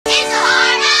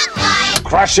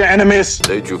Crush your enemies.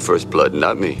 They drew first blood,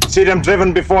 not me. See them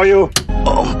driven before you.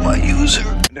 Oh, my user.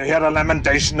 And hear the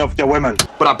lamentation of the women.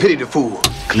 But I pity the fool.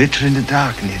 Glitter in the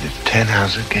dark near the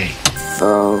 10-house gate.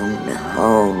 Phone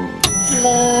home.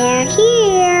 They're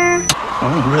here.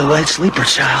 Oh, real light sleeper,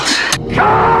 child.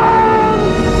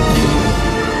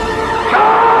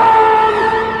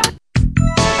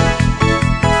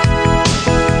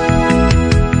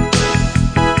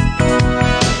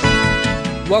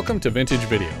 Welcome to Vintage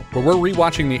Video, where we're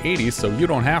rewatching the 80s so you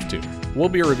don't have to. We'll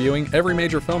be reviewing every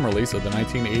major film release of the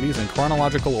 1980s in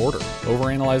chronological order,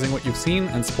 overanalyzing what you've seen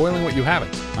and spoiling what you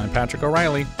haven't. I'm Patrick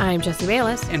O'Reilly. I'm Jesse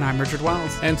Bayless. And I'm Richard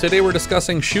Wells. And today we're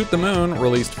discussing Shoot the Moon,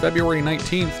 released February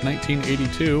 19th,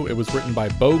 1982. It was written by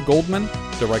Bo Goldman,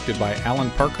 directed by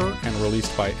Alan Parker, and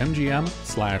released by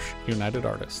MGM/United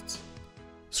Artists.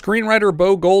 Screenwriter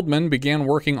Bo Goldman began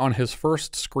working on his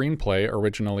first screenplay,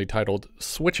 originally titled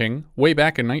Switching, way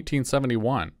back in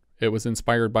 1971. It was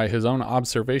inspired by his own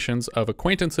observations of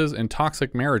acquaintances in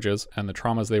toxic marriages and the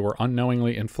traumas they were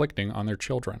unknowingly inflicting on their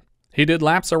children. He did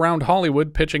laps around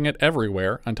Hollywood pitching it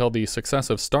everywhere until the success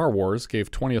of Star Wars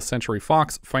gave 20th Century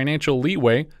Fox financial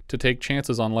leeway to take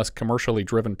chances on less commercially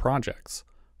driven projects.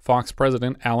 Fox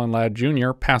president Alan Ladd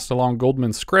Jr. passed along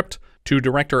Goldman's script to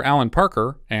director Alan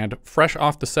Parker, and fresh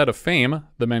off the set of Fame,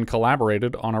 the men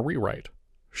collaborated on a rewrite,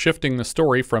 shifting the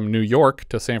story from New York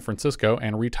to San Francisco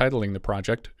and retitling the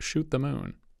project Shoot the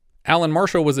Moon. Alan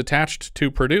Marshall was attached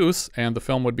to produce, and the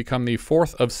film would become the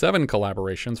fourth of 7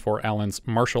 collaborations for Alan's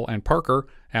Marshall and Parker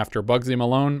after Bugsy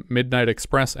Malone, Midnight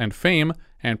Express, and Fame,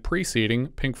 and preceding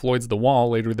Pink Floyd's The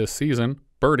Wall later this season,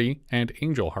 Birdie, and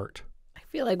Angel Heart. I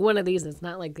feel like one of these is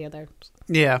not like the other.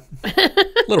 Yeah. A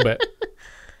little bit.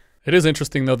 It is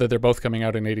interesting, though, that they're both coming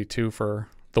out in 82 for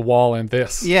The Wall and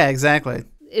this. Yeah, exactly.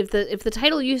 If the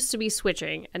title used to be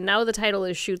Switching, and now the title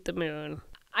is Shoot the Moon,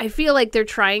 I feel like they're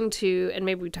trying to, and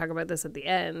maybe we talk about this at the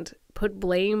end, put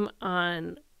blame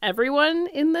on everyone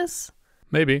in this.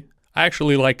 Maybe. I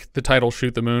actually like the title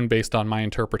Shoot the Moon based on my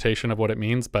interpretation of what it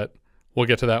means, but we'll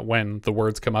get to that when the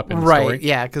words come up in the story. Right,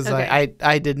 yeah, because Okay.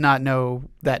 I did not know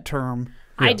that term.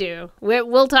 Yeah. I do.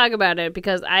 We'll talk about it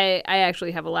because I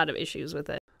actually have a lot of issues with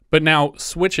it. But now,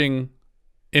 switching,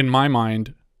 in my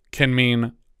mind, can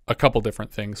mean a couple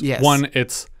different things. Yes. One,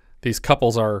 it's these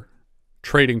couples are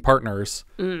trading partners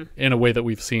in a way that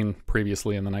we've seen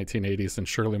previously in the 1980s in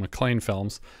Shirley MacLaine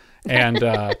films. And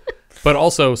but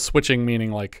also switching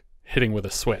meaning like hitting with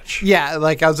a switch. Yeah,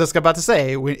 like I was just about to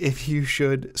say, if you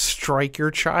should strike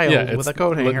your child with a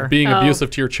coat hanger. Being abusive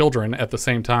to your children at the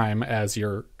same time as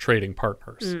you're trading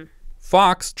partners.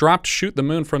 Fox dropped Shoot the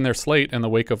Moon from their slate in the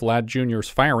wake of Ladd Jr.'s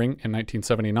firing in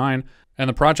 1979, and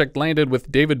the project landed with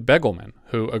David Begelman,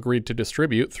 who agreed to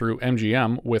distribute through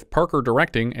MGM, with Parker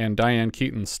directing and Diane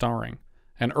Keaton starring.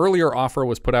 An earlier offer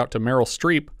was put out to Meryl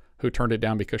Streep, who turned it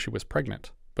down because she was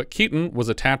pregnant. But Keaton was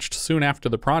attached soon after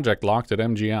the project locked at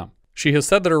MGM. She has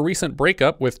said that her recent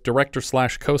breakup with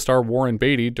director/co-star Warren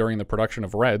Beatty during the production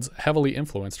of Reds heavily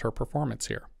influenced her performance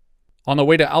here. On the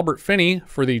way to Albert Finney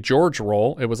for the George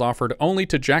role, it was offered only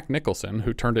to Jack Nicholson,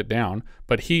 who turned it down,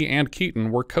 but he and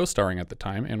Keaton were co-starring at the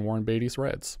time in Warren Beatty's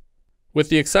Reds. With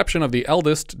the exception of the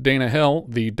eldest, Dana Hill,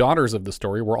 the daughters of the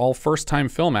story were all first-time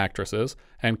film actresses,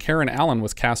 and Karen Allen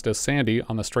was cast as Sandy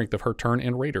on the strength of her turn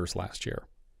in Raiders last year.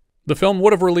 The film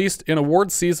would have released in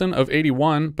awards season of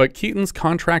 81, but Keaton's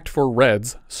contract for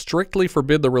Reds strictly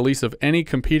forbid the release of any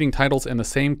competing titles in the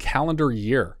same calendar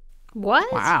year.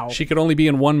 What? Wow. She could only be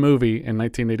in one movie in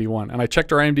 1981. And I checked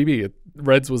her IMDb.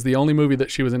 Reds was the only movie that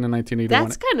she was in 1981.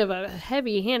 That's kind of a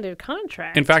heavy-handed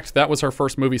contract. In fact, that was her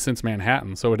first movie since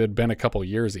Manhattan, so it had been a couple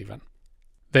years even.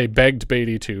 They begged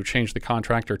Beatty to change the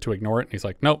contract or to ignore it, and he's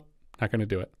like, nope, not going to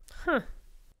do it. Huh.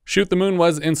 Shoot the Moon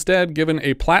was instead given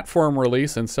a platform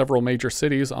release in several major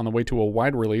cities on the way to a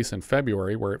wide release in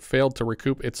February, where it failed to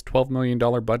recoup its $12 million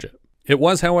budget. It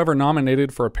was, however,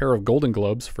 nominated for a pair of Golden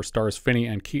Globes for stars Finney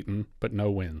and Keaton, but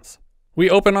no wins. We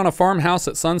open on a farmhouse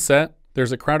at sunset.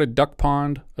 There's a crowded duck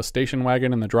pond, a station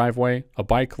wagon in the driveway, a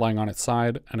bike lying on its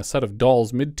side, and a set of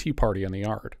dolls mid-tea party in the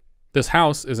yard. This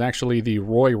house is actually the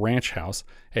Roy Ranch House,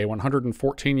 a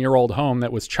 114-year-old home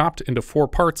that was chopped into 4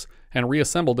 parts and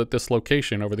reassembled at this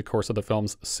location over the course of the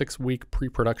film's 6-week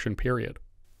pre-production period.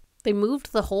 They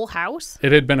moved the whole house?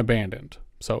 It had been abandoned,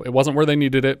 so it wasn't where they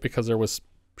needed it because there was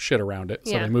shit around it.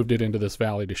 So Yeah. they moved it into this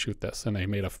valley to shoot this, and they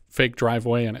made a fake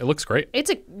driveway, and it looks great.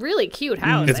 It's a really cute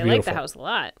house. It's I like the beautiful. house a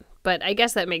lot. But I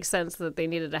guess that makes sense that they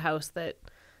needed a house that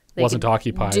they Wasn't could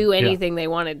occupied. do Yeah. anything they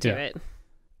wanted to Yeah. it.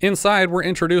 Inside, we're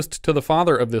introduced to the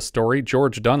father of this story,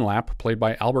 George Dunlap, played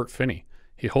by Albert Finney.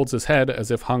 He holds his head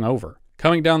as if hung over.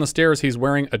 Coming down the stairs, he's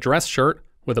wearing a dress shirt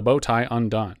with a bow tie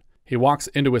undone. He walks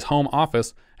into his home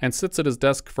office and sits at his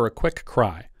desk for a quick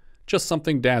cry. Just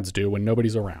something dads do when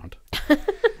nobody's around.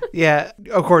 Yeah,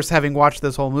 of course, having watched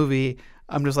this whole movie,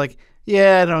 I'm just like,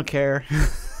 yeah, I don't care.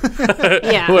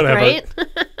 Yeah, whatever. right?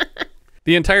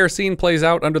 The entire scene plays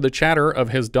out under the chatter of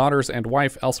his daughters and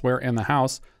wife elsewhere in the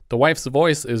house. The wife's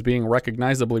voice is being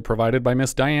recognizably provided by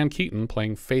Miss Diane Keaton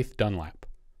playing Faith Dunlap.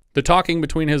 The talking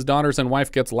between his daughters and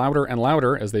wife gets louder and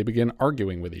louder as they begin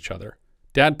arguing with each other.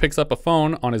 Dad picks up a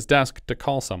phone on his desk to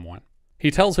call someone.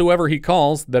 He tells whoever he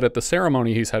calls that at the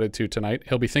ceremony he's headed to tonight,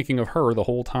 he'll be thinking of her the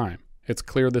whole time. It's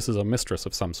clear this is a mistress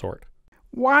of some sort.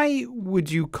 Why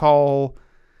would you call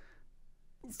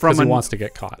from Because he wants to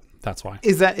get caught. That's why.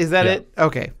 Is that Yeah. it?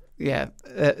 Okay. Yeah.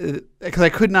 Because I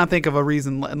could not think of a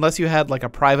reason unless you had like a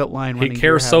private line. He running to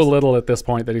cares your so house. little at this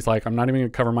point that he's like, I'm not even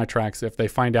going to cover my tracks. If they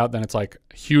find out, then it's like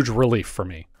huge relief for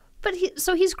me. But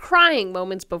he's crying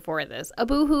moments before this. A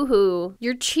boo-hoo-hoo.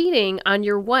 You're cheating on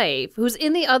your wife, who's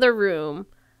in the other room,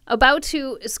 about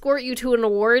to escort you to an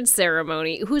awards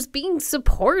ceremony, who's being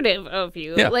supportive of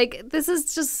you. Yeah. Like, this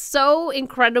is just so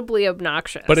incredibly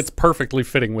obnoxious. But it's perfectly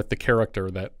fitting with the character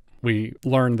that we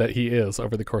learn that he is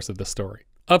over the course of this story.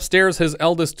 Upstairs, his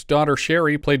eldest daughter,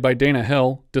 Sherry, played by Dana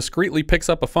Hill, discreetly picks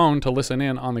up a phone to listen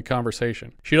in on the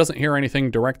conversation. She doesn't hear anything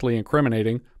directly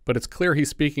incriminating, but it's clear he's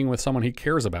speaking with someone he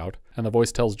cares about, and the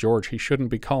voice tells George he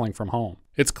shouldn't be calling from home.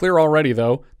 It's clear already,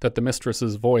 though, that the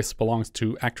mistress's voice belongs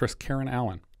to actress Karen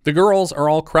Allen. The girls are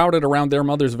all crowded around their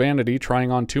mother's vanity,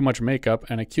 trying on too much makeup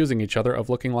and accusing each other of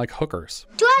looking like hookers.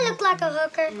 Do I look like a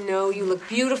hooker? No, you look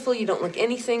beautiful. You don't look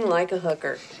anything like a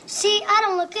hooker. See, I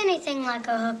don't look anything like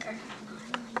a hooker.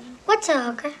 What's a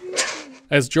hooker?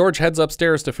 As George heads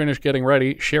upstairs to finish getting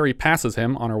ready, Sherry passes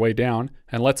him on her way down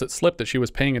and lets it slip that she was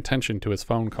paying attention to his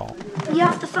phone call. You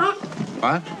off the phone?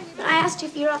 What? I asked you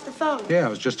if you're off the phone. Yeah, I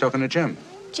was just talking to Jim.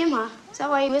 Jim, huh? Is that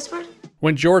why you whispered?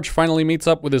 When George finally meets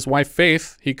up with his wife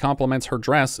Faith, he compliments her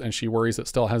dress and she worries it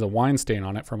still has a wine stain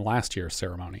on it from last year's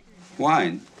ceremony.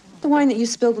 Wine? The wine that you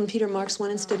spilled when Peter Marks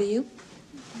won instead of you.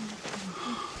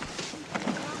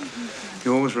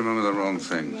 You always remember the wrong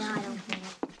things.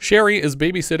 Sherry is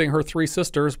babysitting her 3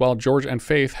 sisters while George and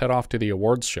Faith head off to the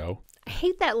awards show. I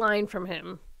hate that line from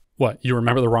him. What, you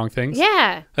remember the wrong things?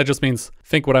 Yeah. That just means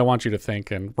think what I want you to think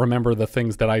and remember the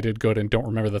things that I did good and don't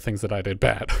remember the things that I did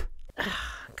bad.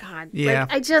 God. Yeah.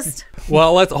 Like, I just...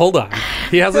 Well, let's hold on.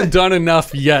 He hasn't done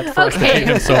enough yet for us to hate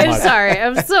him so I'm much. sorry.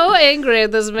 I'm so angry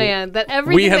at this man that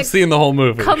everything We have that seen the whole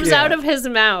movie. comes out of his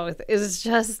mouth is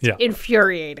just Yeah.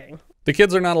 infuriating. The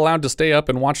kids are not allowed to stay up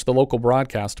and watch the local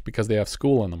broadcast because they have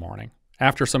school in the morning.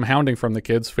 After some hounding from the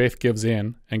kids, Faith gives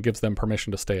in and gives them permission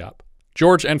to stay up.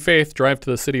 George and Faith drive to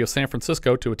the city of San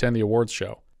Francisco to attend the awards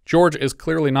show. George is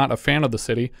clearly not a fan of the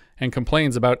city and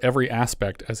complains about every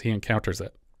aspect as he encounters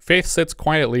it. Faith sits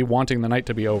quietly, wanting the night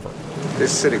to be over.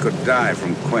 This city could die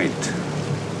from quaint.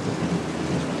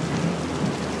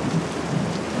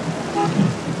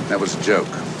 That was a joke.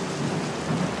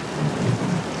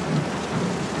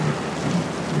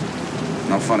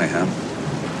 Not funny, huh?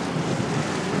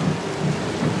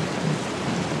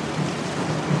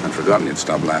 I'd forgotten you'd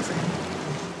stop laughing.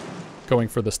 Going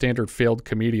for the standard failed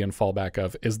comedian fallback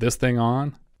of, is this thing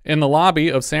on? In the lobby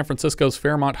of San Francisco's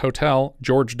Fairmont Hotel,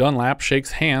 George Dunlap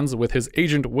shakes hands with his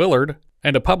agent Willard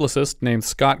and a publicist named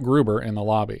Scott Gruber in the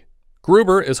lobby.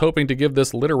 Gruber is hoping to give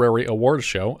this literary awards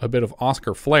show a bit of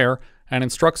Oscar flair and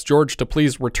instructs George to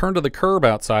please return to the curb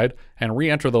outside and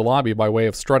re-enter the lobby by way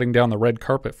of strutting down the red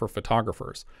carpet for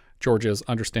photographers. George is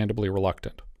understandably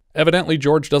reluctant. Evidently,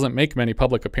 George doesn't make many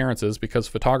public appearances because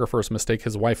photographers mistake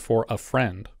his wife for a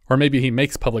friend. Or maybe he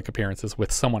makes public appearances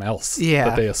with someone else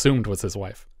that they assumed was his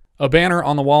wife. A banner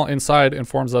on the wall inside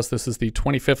informs us this is the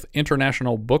 25th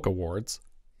International Book Awards.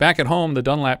 Back at home, the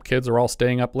Dunlap kids are all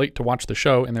staying up late to watch the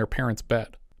show in their parents'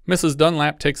 bed. Mrs.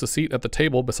 Dunlap takes a seat at the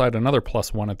table beside another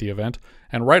 +1 at the event,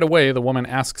 and right away the woman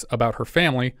asks about her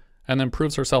family and then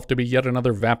proves herself to be yet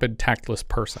another vapid, tactless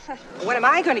person. When am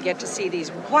I going to get to see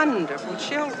these wonderful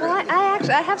children? Well,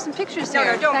 I have some pictures here.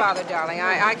 No, don't bother, darling.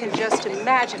 I can just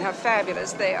imagine how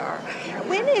fabulous they are.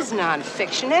 When is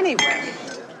nonfiction, anyway?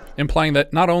 Implying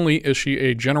that not only is she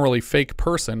a generally fake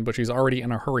person, but she's already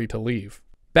in a hurry to leave.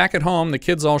 Back at home, the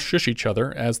kids all shush each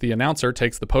other as the announcer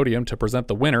takes the podium to present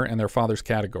the winner in their father's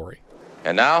category.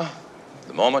 And now,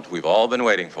 the moment we've all been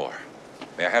waiting for.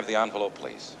 May I have the envelope,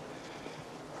 please?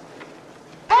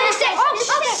 Be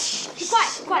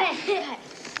quiet.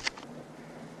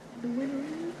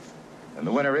 And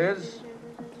the winner is...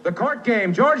 The Court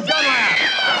Game, George Dunlap!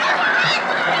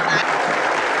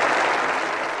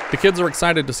 The kids are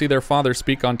excited to see their father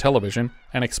speak on television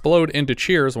and explode into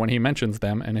cheers when he mentions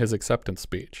them in his acceptance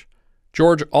speech.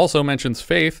 George also mentions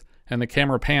Faith and the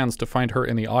camera pans to find her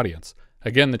in the audience.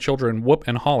 Again, the children whoop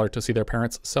and holler to see their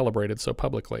parents celebrated so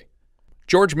publicly.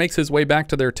 George makes his way back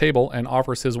to their table and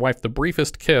offers his wife the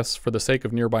briefest kiss for the sake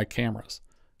of nearby cameras.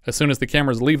 As soon as the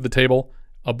cameras leave the table,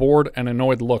 a bored and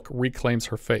annoyed look reclaims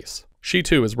her face. She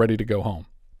too is ready to go home.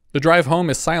 The drive home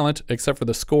is silent except for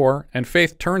the score, and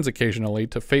Faith turns occasionally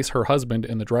to face her husband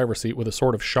in the driver's seat with a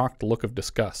sort of shocked look of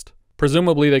disgust.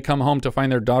 Presumably they come home to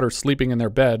find their daughter sleeping in their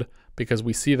bed because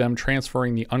we see them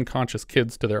transferring the unconscious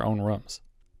kids to their own rooms.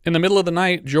 In the middle of the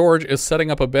night, George is setting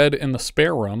up a bed in the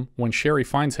spare room when Sherry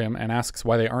finds him and asks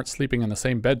why they aren't sleeping in the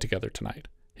same bed together tonight.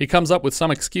 He comes up with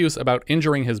some excuse about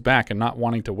injuring his back and not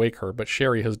wanting to wake her, but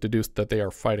Sherry has deduced that they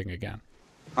are fighting again.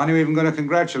 Aren't you even going to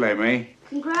congratulate me?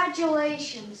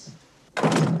 Congratulations.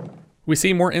 We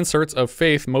see more inserts of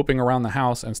Faith moping around the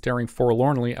house and staring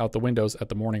forlornly out the windows at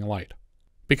the morning light.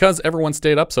 Because everyone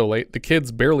stayed up so late, the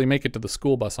kids barely make it to the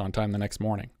school bus on time the next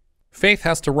morning. Faith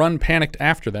has to run panicked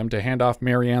after them to hand off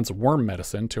Marianne's worm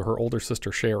medicine to her older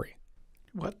sister Sherry.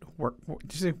 What?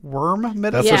 Did you say worm medicine?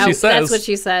 That's what she says. That's what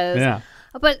she says. Yeah.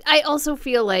 But I also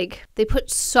feel like they put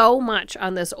so much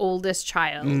on this oldest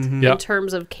child in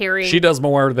terms of caring. She does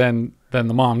more than the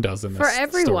mom does in this for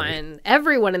everyone. story.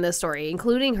 Everyone in this story,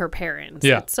 including her parents.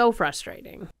 Yeah. It's so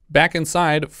frustrating. Back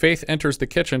inside, Faith enters the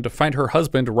kitchen to find her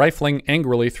husband rifling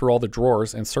angrily through all the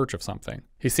drawers in search of something.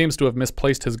 He seems to have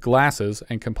misplaced his glasses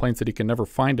and complains that he can never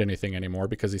find anything anymore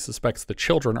because he suspects the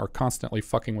children are constantly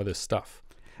fucking with his stuff.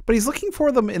 But he's looking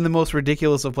for them in the most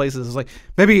ridiculous of places. It's like,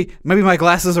 maybe my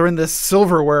glasses are in this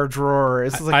silverware drawer.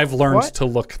 It's like, I've learned what? to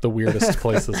look the weirdest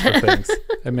places for things.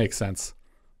 It makes sense.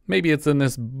 Maybe it's in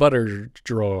this butter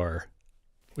drawer.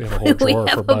 We have a whole drawer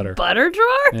for butter. A butter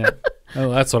drawer? Yeah. Oh,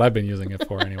 that's what I've been using it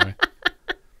for anyway.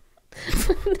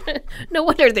 No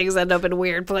wonder things end up in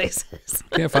weird places.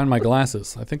 Can't find my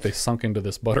glasses. I think they sunk into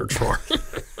this butter drawer.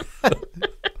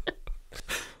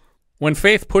 When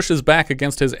Faith pushes back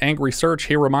against his angry search,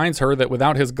 he reminds her that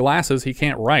without his glasses, he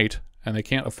can't write, and they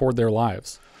can't afford their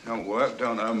lives. Don't work,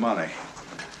 don't earn money.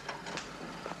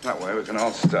 That way we can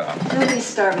all starve. Nobody's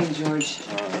starving, George.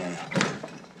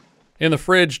 In the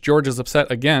fridge, George is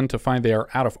upset again to find they are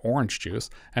out of orange juice,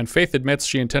 and Faith admits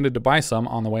she intended to buy some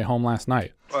on the way home last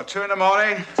night. What, 2 in the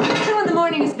morning? 2 in the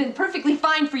morning has been perfectly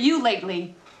fine for you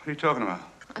lately. What are you talking about?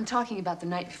 I'm talking about the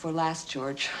night before last,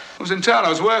 George. I was in town, I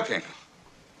was working.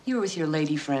 You were with your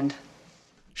lady friend.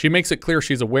 She makes it clear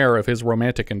she's aware of his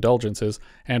romantic indulgences,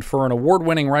 and for an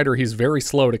award-winning writer, he's very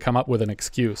slow to come up with an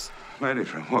excuse. Lady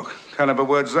friend, what kind of a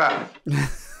word's that?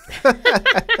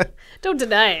 Don't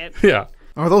deny it. Yeah.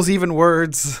 Are those even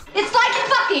words? It's like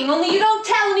fucking, only you don't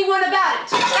tell anyone about it.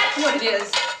 That's what it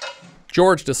is.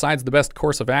 George decides the best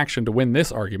course of action to win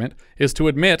this argument is to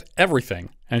admit everything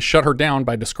and shut her down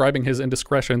by describing his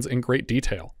indiscretions in great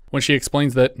detail. When she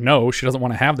explains that no, she doesn't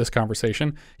want to have this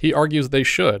conversation, he argues they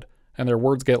should, and their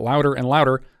words get louder and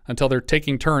louder until they're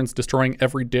taking turns destroying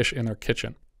every dish in their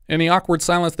kitchen. In the awkward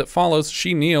silence that follows,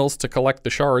 she kneels to collect the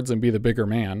shards and be the bigger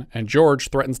man, and George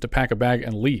threatens to pack a bag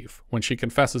and leave when she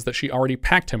confesses that she already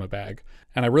packed him a bag.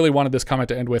 And I really wanted this comment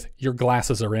to end with, "Your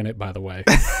glasses are in it, by the way."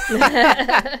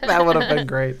 That would have been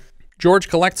great. George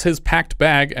collects his packed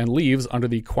bag and leaves under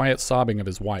the quiet sobbing of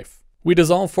his wife. We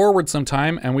dissolve forward some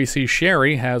time, and we see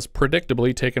Sherry has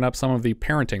predictably taken up some of the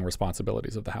parenting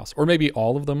responsibilities of the house, or maybe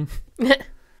all of them.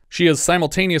 She is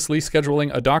simultaneously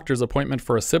scheduling a doctor's appointment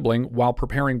for a sibling while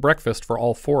preparing breakfast for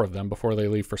all 4 of them before they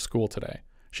leave for school today.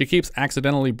 She keeps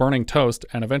accidentally burning toast,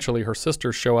 and eventually her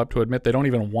sisters show up to admit they don't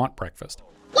even want breakfast.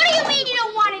 What do you mean you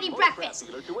don't want any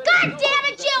breakfast? God damn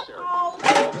it, Jill! Oh,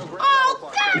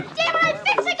 God damn it! I'm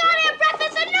fixing goddamn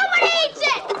breakfast and nobody eats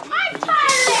it! I'm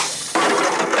tired of this!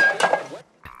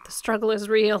 The struggle is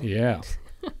real. Yeah.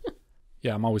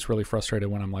 Yeah, I'm always really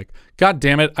frustrated when I'm like, God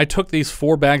damn it, I took these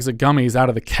 4 bags of gummies out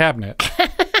of the cabinet.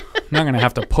 Now I'm going to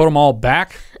have to put them all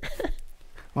back.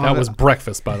 That was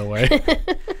breakfast, by the way.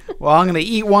 Well, I'm going to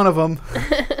eat one of them.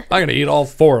 I'm going to eat all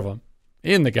 4 of them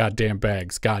in the goddamn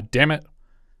bags. God damn it.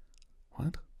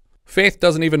 What? Faith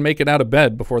doesn't even make it out of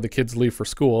bed before the kids leave for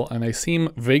school, and they seem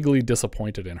vaguely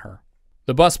disappointed in her.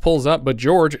 The bus pulls up, but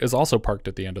George is also parked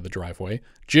at the end of the driveway.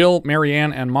 Jill,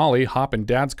 Marianne, and Molly hop in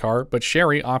Dad's car, but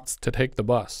Sherry opts to take the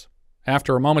bus.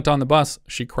 After a moment on the bus,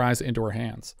 she cries into her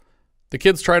hands. The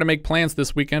kids try to make plans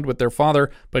this weekend with their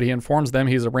father, but he informs them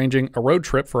he's arranging a road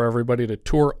trip for everybody to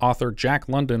tour author Jack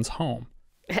London's home.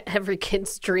 Every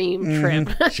kid's dream trip.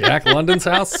 Jack London's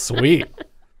house? Sweet.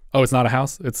 Oh, it's not a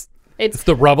house? It's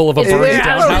the rubble of a burned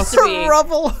down house?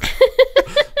 Rubble.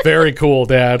 Very cool,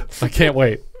 Dad. I can't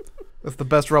wait. That's the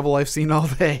best rubble I've seen all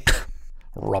day.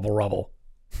 Rubble.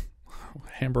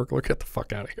 Hamburglar, get the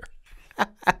fuck out of here.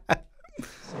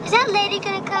 Is that lady Sandy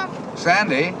gonna come?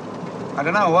 Sandy? I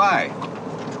don't know why.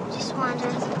 Just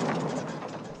wondering.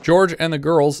 George and the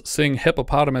girls sing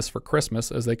Hippopotamus for Christmas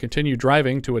as they continue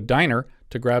driving to a diner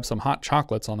to grab some hot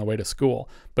chocolates on the way to school.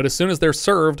 But as soon as they're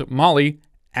served, Molly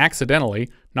accidentally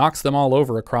knocks them all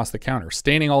over across the counter,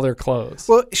 staining all their clothes.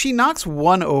 Well, she knocks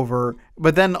one over,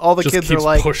 but then all the Just kids are keeps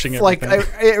like, pushing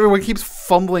everyone keeps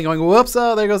fumbling, going, whoops,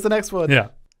 oh, there goes the next one. Yeah.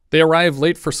 They arrive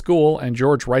late for school, and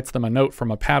George writes them a note from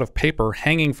a pad of paper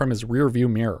hanging from his rearview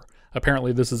mirror.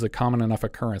 Apparently, this is a common enough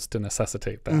occurrence to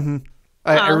necessitate that.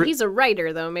 Mm-hmm. He's a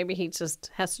writer, though. Maybe he just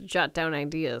has to jot down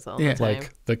ideas all the time.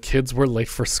 Like, the kids were late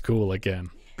for school again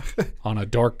on a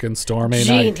dark and stormy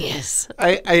night. Genius.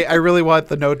 I really want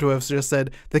the note to have just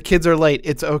said, the kids are late,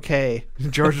 it's okay.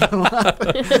 George Dunlap.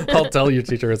 I'll tell you,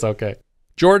 teacher, it's okay.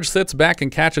 George sits back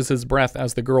and catches his breath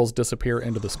as the girls disappear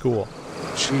into the school.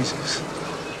 Jesus.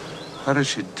 How did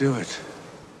she do it?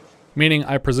 Meaning,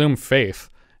 I presume, Faith.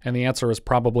 And the answer is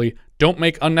probably, don't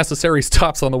make unnecessary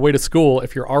stops on the way to school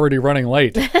if you're already running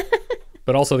late.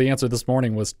 But also the answer this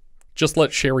morning was, just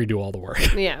let Sherry do all the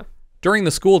work. Yeah. During the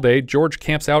school day, George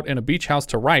camps out in a beach house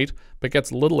to write, but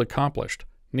gets little accomplished,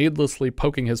 needlessly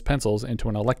poking his pencils into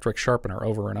an electric sharpener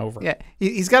over and over. Yeah,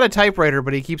 he's got a typewriter,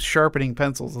 but he keeps sharpening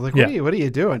pencils. Like, what are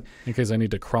you doing? In case I need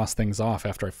to cross things off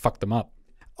after I fuck them up.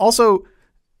 Also,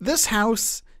 this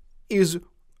house is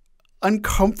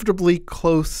uncomfortably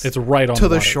close. It's right on to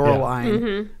the water, shoreline. yeah.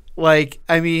 Mm-hmm. Like,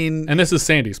 I mean, and this is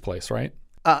Sandy's place, right?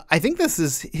 I think this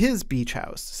is his beach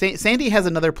house. Sandy has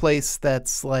another place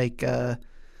that's like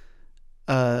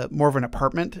more of an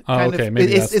apartment. Kind okay, of.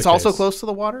 maybe that's it's the also case. close to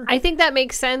the water. I think that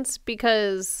makes sense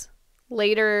because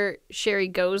later Sherry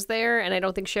goes there, and I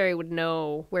don't think Sherry would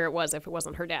know where it was if it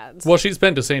wasn't her dad's. Well, she's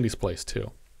been to Sandy's place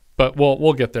too, but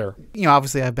we'll get there. You know,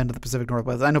 obviously I've been to the Pacific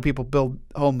Northwest. I know people build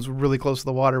homes really close to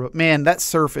the water, but man, that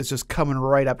surf is just coming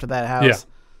right up to that house. Yeah.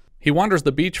 He wanders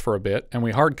the beach for a bit, and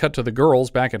we hard cut to the girls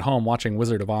back at home watching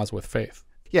Wizard of Oz with Faith.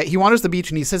 Yeah, he wanders the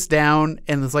beach and he sits down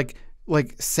and it's like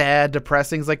sad,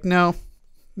 depressing. He's like, no.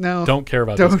 Don't care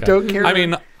about this guy. Don't care. I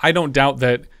mean, I don't doubt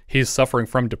that he's suffering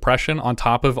from depression on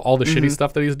top of all the shitty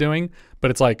stuff that he's doing, but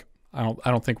it's like, I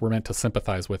don't think we're meant to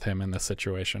sympathize with him in this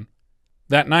situation.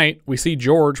 That night, we see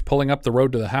George pulling up the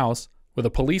road to the house with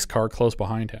a police car close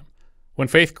behind him. When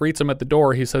Faith greets him at the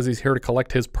door, he says he's here to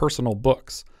collect his personal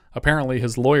books. Apparently,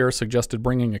 his lawyer suggested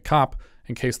bringing a cop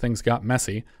in case things got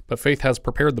messy, but Faith has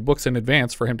prepared the books in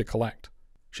advance for him to collect.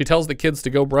 She tells the kids to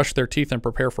go brush their teeth and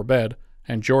prepare for bed,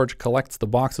 and George collects the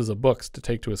boxes of books to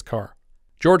take to his car.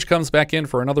 George comes back in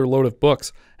for another load of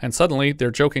books, and suddenly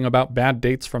they're joking about bad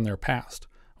dates from their past.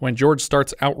 When George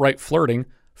starts outright flirting,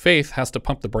 Faith has to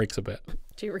pump the brakes a bit.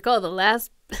 Do you recall the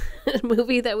last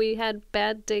movie that we had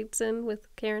bad dates in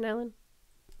with Karen Allen?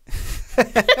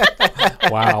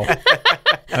 Wow.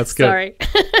 That's good. Sorry.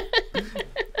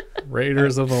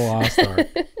 Raiders of the Lost Ark.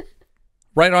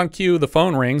 Right on cue, the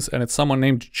phone rings, and it's someone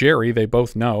named Jerry they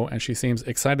both know, and she seems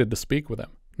excited to speak with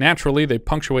him. Naturally, they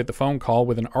punctuate the phone call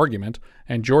with an argument,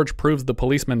 and George proves the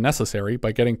policeman necessary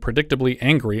by getting predictably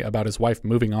angry about his wife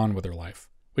moving on with her life.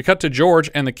 We cut to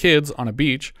George and the kids on a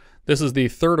beach. This is the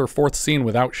third or fourth scene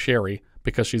without Sherry,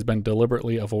 because she's been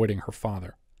deliberately avoiding her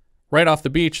father. Right off the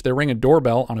beach, they ring a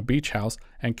doorbell on a beach house,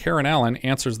 and Karen Allen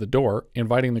answers the door,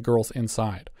 inviting the girls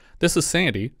inside. This is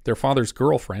Sandy, their father's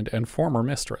girlfriend and former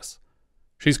mistress.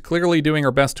 She's clearly doing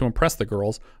her best to impress the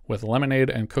girls, with lemonade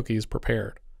and cookies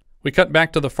prepared. We cut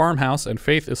back to the farmhouse, and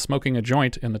Faith is smoking a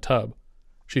joint in the tub.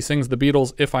 She sings the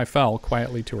Beatles' If I Fell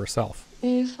quietly to herself.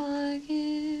 If I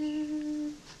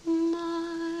give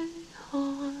my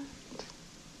heart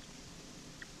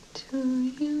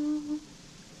to you,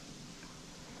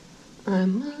 I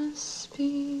must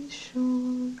be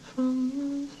sure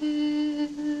from the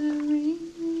very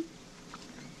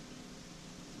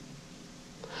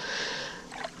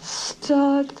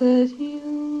start that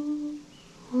you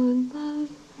would love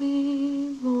me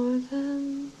more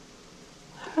than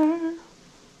her.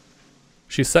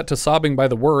 She's set to sobbing by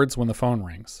the words when the phone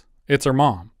rings. It's her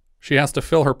mom. She has to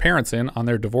fill her parents in on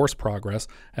their divorce progress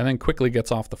and then quickly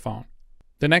gets off the phone.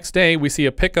 The next day, we see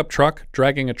a pickup truck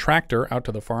dragging a tractor out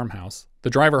to the farmhouse.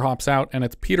 The driver hops out, and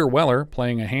it's Peter Weller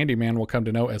playing a handyman we'll come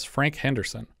to know as Frank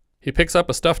Henderson. He picks up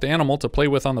a stuffed animal to play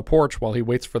with on the porch while he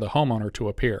waits for the homeowner to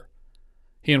appear.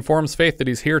 He informs Faith that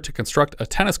he's here to construct a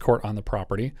tennis court on the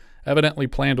property, evidently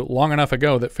planned long enough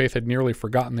ago that Faith had nearly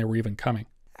forgotten they were even coming.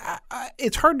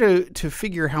 It's hard to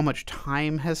figure how much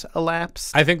time has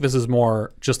elapsed. I think this is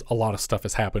more just a lot of stuff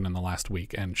has happened in the last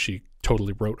week, and she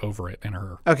totally wrote over it in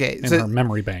her her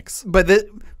memory banks. But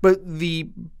the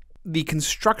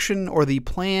construction or the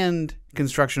planned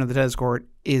construction of the tennis court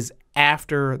is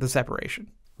after the separation.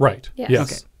 Right. Yes.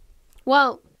 Yes. Okay.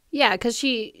 Well, yeah, because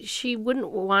she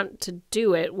wouldn't want to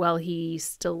do it while he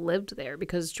still lived there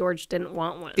because George didn't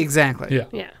want one. Exactly. Yeah.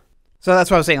 Yeah. So that's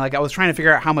what I was saying. Like, I was trying to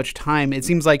figure out how much time. It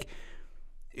seems like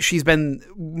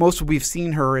most we've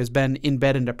seen her has been in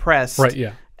bed and depressed. Right,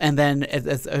 yeah. And then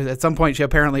at some point, she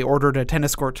apparently ordered a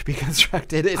tennis court to be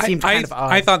constructed. It seemed kind of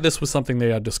odd. I thought this was something they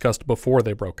had discussed before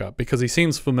they broke up because he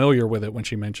seems familiar with it when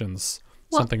she mentions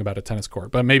something about a tennis court.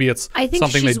 But maybe it's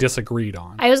something they disagreed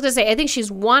on. I was going to say, I think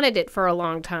she's wanted it for a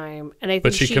long time. And I think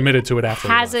but she committed to it after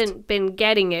he left. Hasn't been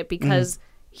getting it because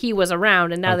he was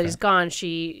around. And now that he's gone,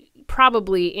 she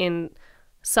probably in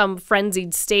some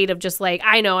frenzied state of just like,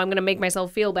 I know, I'm going to make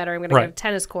myself feel better. I'm going to get a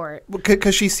tennis court.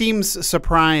 Because she seems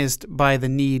surprised by the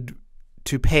need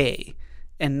to pay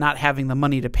and not having the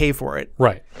money to pay for it.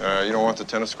 Right. You don't want the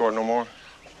tennis court no more?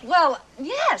 Well,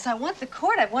 yes, I want the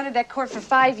court. I've wanted that court for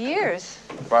 5 years.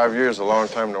 5 years, a long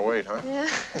time to wait, huh? Yeah.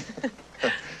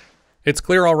 It's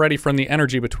clear already from the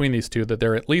energy between these two that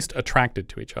they're at least attracted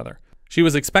to each other. She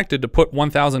was expected to put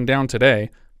 $1,000 down today,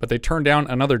 but they turned down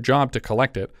another job to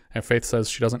collect it, and Faith says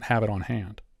she doesn't have it on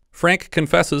hand. Frank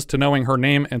confesses to knowing her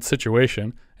name and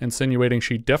situation, insinuating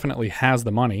she definitely has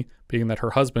the money, being that her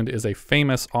husband is a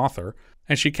famous author,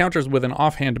 and she counters with an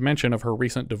offhand mention of her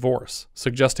recent divorce,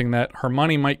 suggesting that her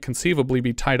money might conceivably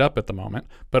be tied up at the moment,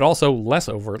 but also less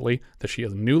overtly that she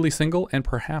is newly single and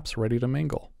perhaps ready to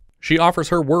mingle. She offers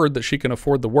her word that she can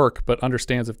afford the work, but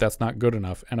understands if that's not good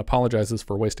enough, and apologizes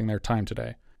for wasting their time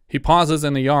today. He pauses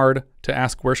in the yard to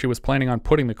ask where she was planning on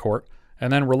putting the court,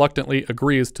 and then reluctantly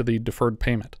agrees to the deferred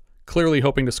payment, clearly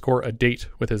hoping to score a date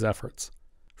with his efforts.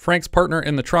 Frank's partner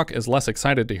in the truck is less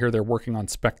excited to hear they're working on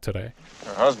spec today.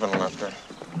 Her husband left her.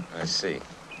 I see.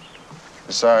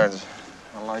 Besides,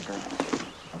 I like her.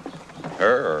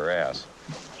 Her or her ass?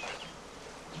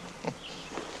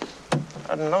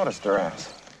 I hadn't noticed her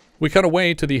ass. We cut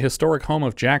away to the historic home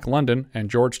of Jack London, and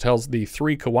George tells the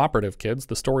 3 cooperative kids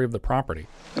the story of the property.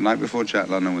 The night before Jack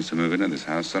London was to move into this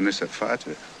house, somebody set fire to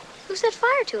it. Who set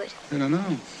fire to it? I don't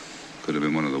know. Could have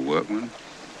been one of the workmen.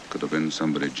 Could have been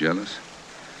somebody jealous.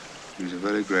 He's a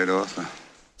very great author.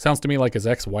 Sounds to me like his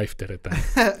ex-wife did it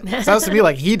then. Sounds to me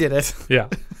like he did it. Yeah.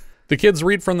 The kids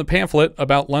read from the pamphlet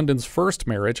about London's first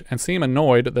marriage and seem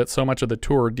annoyed that so much of the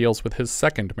tour deals with his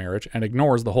second marriage and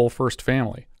ignores the whole first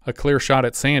family. A clear shot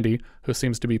at Sandy, who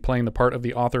seems to be playing the part of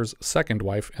the author's second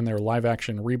wife in their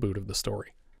live-action reboot of the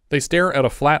story. They stare at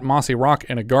a flat, mossy rock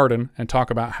in a garden and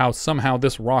talk about how somehow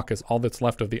this rock is all that's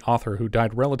left of the author who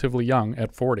died relatively young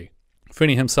at 40.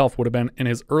 Finney himself would have been in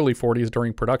his early 40s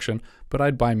during production, but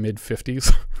I'd buy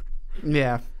mid-50s.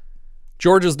 Yeah.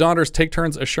 George's daughters take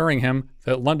turns assuring him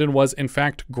that London was in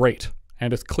fact great,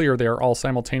 and it's clear they are all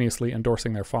simultaneously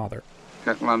endorsing their father.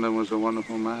 Jack London was a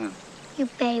wonderful man. You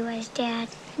bet he was, Dad.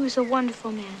 He was a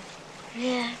wonderful man.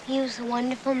 Yeah, he was a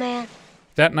wonderful man.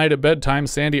 That night at bedtime,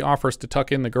 Sandy offers to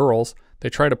tuck in the girls. They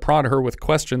try to prod her with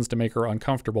questions to make her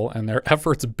uncomfortable, and their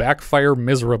efforts backfire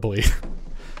miserably.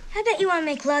 I bet you want to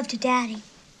make love to Daddy.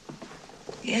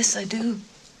 Yes, I do.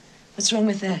 What's wrong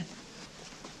with that?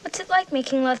 What's it like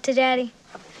making love to Daddy?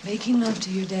 Making love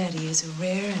to your daddy is a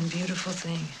rare and beautiful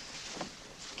thing.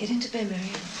 Get into bed,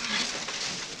 Marianne.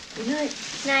 Good night.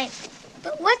 Night.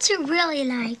 But what's it really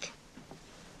like?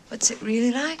 What's it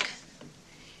really like?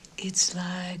 It's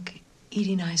like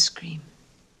eating ice cream.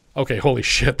 Okay, holy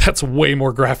shit, that's way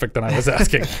more graphic than I was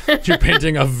asking. You're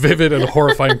painting a vivid and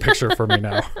horrifying picture for me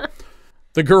now.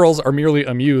 The girls are merely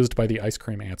amused by the ice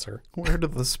cream answer. Where do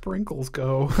the sprinkles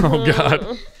go? Oh,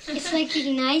 God. It's like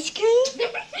eating ice cream?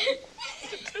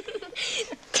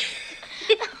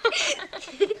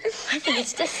 I think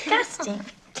it's disgusting.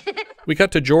 We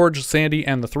cut to George, Sandy,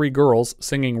 and the 3 girls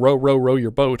singing Row, Row, Row Your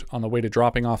Boat on the way to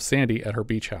dropping off Sandy at her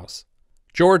beach house.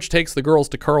 George takes the girls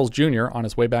to Carl's Jr. on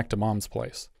his way back to Mom's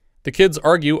place. The kids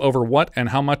argue over what and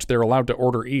how much they're allowed to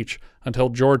order each until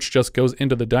George just goes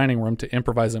into the dining room to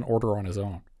improvise an order on his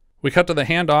own. We cut to the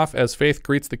handoff as Faith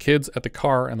greets the kids at the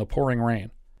car in the pouring rain.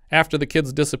 After the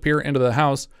kids disappear into the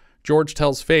house, George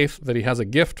tells Faith that he has a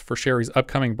gift for Sherry's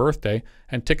upcoming birthday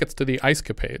and tickets to the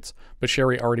Icecapades, but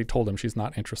Sherry already told him she's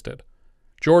not interested.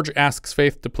 George asks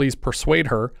Faith to please persuade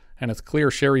her, and it's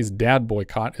clear Sherry's dad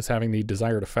boycott is having the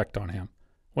desired effect on him.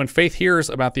 When Faith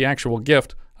hears about the actual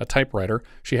gift, a typewriter,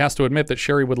 she has to admit that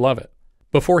Sherry would love it.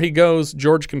 Before he goes,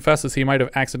 George confesses he might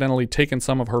have accidentally taken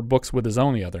some of her books with his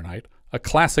own the other night, a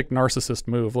classic narcissist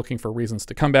move looking for reasons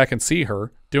to come back and see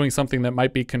her, doing something that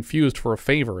might be confused for a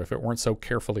favor if it weren't so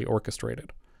carefully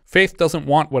orchestrated. Faith doesn't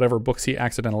want whatever books he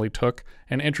accidentally took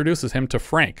and introduces him to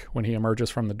Frank when he emerges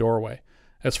from the doorway.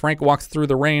 As Frank walks through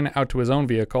the rain out to his own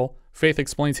vehicle, Faith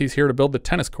explains he's here to build the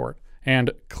tennis court,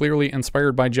 and, clearly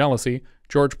inspired by jealousy,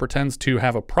 George pretends to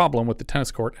have a problem with the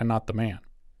tennis court and not the man.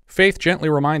 Faith gently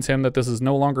reminds him that this is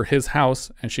no longer his house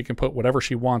and she can put whatever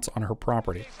she wants on her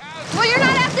property. Well, you're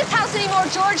not at this house anymore,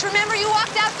 George. Remember, you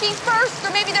walked out feet first,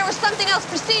 or maybe there was something else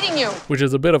preceding you. Which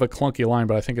is a bit of a clunky line,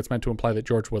 but I think it's meant to imply that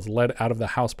George was led out of the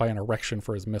house by an erection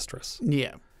for his mistress.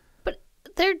 Yeah. But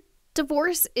their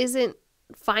divorce isn't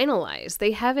finalized.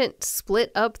 They haven't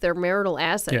split up their marital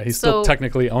assets. Yeah, he still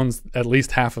technically owns at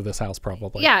least half of this house,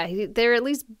 probably. Yeah, they're at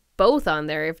least both on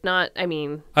there. If not, I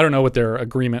mean... I don't know what their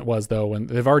agreement was, though, and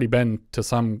they've already been to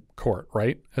some court,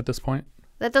 right, at this point?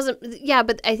 That doesn't... Yeah,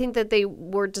 but I think that they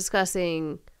were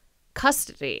discussing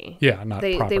custody. Yeah, not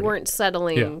property. They weren't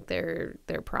settling their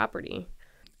property.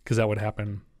 Because that would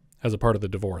happen as a part of the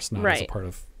divorce, not as a Right. part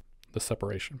of the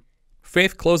separation.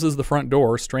 Faith closes the front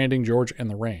door, stranding George in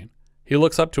the rain. He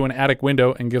looks up to an attic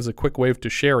window and gives a quick wave to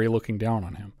Sherry, looking down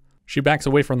on him. She backs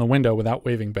away from the window without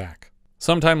waving back.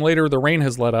 Sometime later, the rain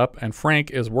has let up, and Frank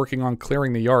is working on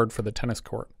clearing the yard for the tennis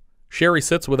court. Sherry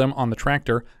sits with him on the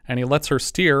tractor, and he lets her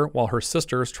steer while her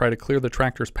sisters try to clear the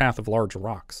tractor's path of large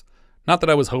rocks. Not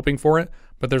that I was hoping for it,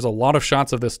 but there's a lot of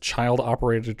shots of this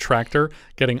child-operated tractor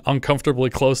getting uncomfortably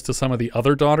close to some of the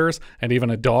other daughters, and even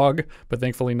a dog, but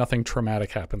thankfully nothing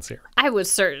traumatic happens here. I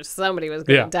was certain somebody was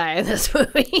going to die in this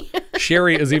movie.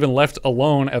 Sherry is even left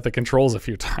alone at the controls a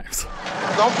few times.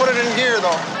 Don't put it in gear,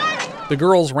 though. The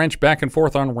girls wrench back and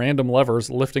forth on random levers,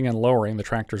 lifting and lowering the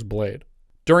tractor's blade.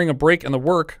 During a break in the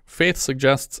work, Faith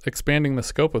suggests expanding the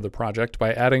scope of the project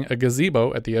by adding a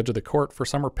gazebo at the edge of the court for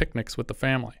summer picnics with the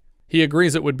family. He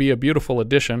agrees it would be a beautiful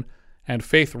addition, and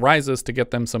Faith rises to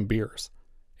get them some beers.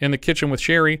 In the kitchen with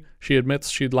Sherry, she admits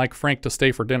she'd like Frank to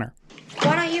stay for dinner.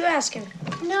 Why don't you ask him?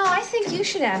 No, I think you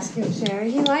should ask him,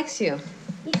 Sherry. He likes you.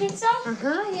 You think so?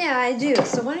 Uh-huh, yeah, I do.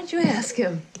 So why don't you ask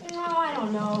him? No, I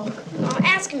don't know.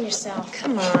 Ask him yourself.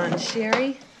 Come on,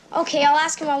 Sherry. Okay, I'll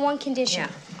ask him on one condition.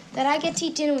 Yeah. That I get to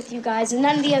eat dinner with you guys and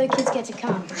none of the other kids get to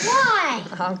come. Why?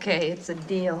 Okay, it's a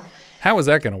deal. How is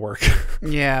that going to work?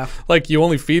 Yeah. Like, you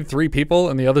only feed 3 people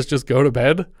and the others just go to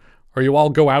bed? Or you all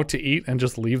go out to eat and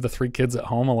just leave the 3 kids at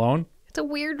home alone? It's a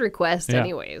weird request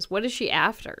anyways. What is she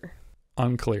after?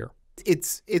 Unclear.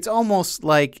 It's almost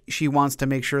like she wants to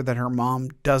make sure that her mom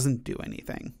doesn't do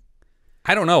anything.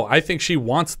 I don't know. I think she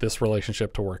wants this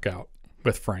relationship to work out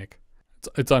with Frank.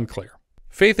 It's unclear.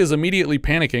 Faith is immediately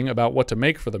panicking about what to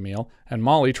make for the meal, and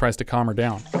Molly tries to calm her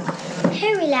down.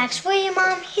 Hey, relax, will you,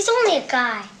 Mom? He's only a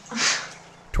guy.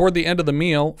 Toward the end of the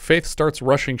meal, Faith starts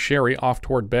rushing Sherry off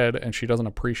toward bed, and she doesn't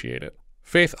appreciate it.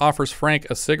 Faith offers Frank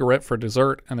a cigarette for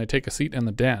dessert, and they take a seat in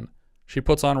the den. She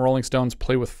puts on Rolling Stone's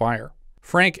Play with Fire.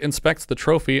 Frank inspects the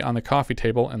trophy on the coffee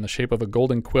table in the shape of a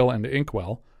golden quill and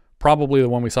inkwell, probably the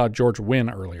one we saw George win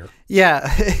earlier. Yeah,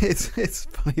 it's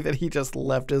funny that he just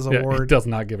left his award. He does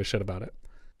not give a shit about it.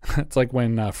 It's like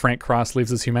when Frank Cross leaves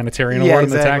his humanitarian award in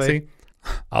the taxi.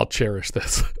 I'll cherish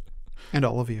this. And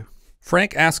all of you.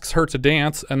 Frank asks her to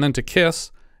dance and then to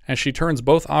kiss, and she turns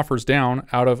both offers down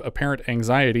out of apparent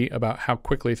anxiety about how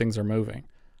quickly things are moving.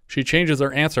 She changes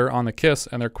her answer on the kiss,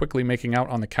 and they're quickly making out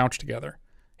on the couch together.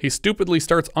 He stupidly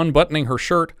starts unbuttoning her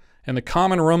shirt in the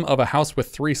common room of a house with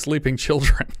 3 sleeping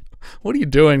children. What are you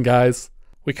doing, guys?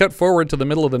 We cut forward to the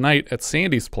middle of the night at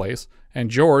Sandy's place, and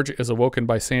George is awoken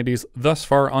by Sandy's thus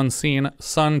far unseen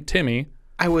son, Timmy.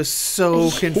 I was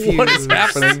so confused. What is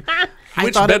happening?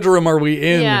 Which bedroom are we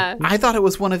in? Yeah. I thought it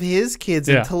was one of his kids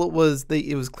until it was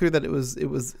clear that it was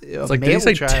a it's like, male did he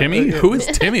say child. Timmy? Who is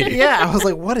Timmy? Yeah, I was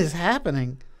like, what is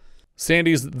happening?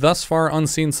 Sandy's thus far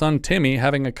unseen son, Timmy,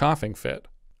 having a coughing fit.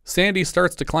 Sandy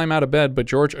starts to climb out of bed, but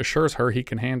George assures her he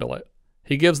can handle it.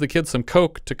 He gives the kid some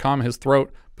Coke to calm his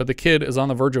throat, but the kid is on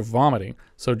the verge of vomiting,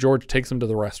 so George takes him to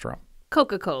the restroom.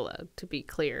 Coca-Cola, to be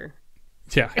clear.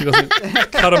 Yeah, he doesn't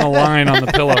cut him a line on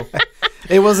the pillow.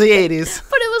 It was the 80s.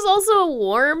 But it was also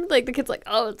warm. Like, the kid's like,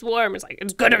 oh, it's warm. It's like,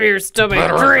 it's good for your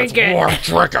stomach. Drink it. Warm,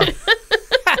 drink it.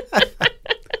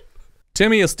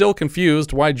 Timmy is still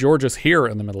confused why George is here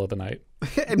in the middle of the night.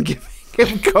 And giving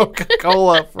him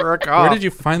Coca-Cola for a cough. Where did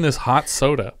you find this hot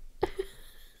soda?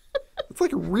 It's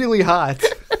like really hot.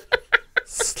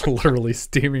 It's literally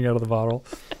steaming out of the bottle.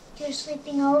 You're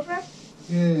sleeping over?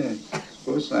 Yeah, of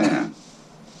course I am.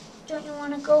 Don't you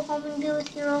want to go home and be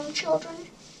with your own children?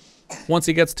 Once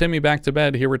he gets Timmy back to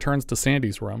bed, he returns to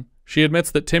Sandy's room. She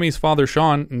admits that Timmy's father,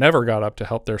 Sean, never got up to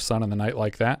help their son in the night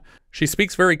like that. She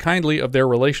speaks very kindly of their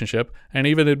relationship and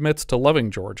even admits to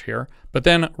loving George here. But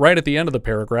then, right at the end of the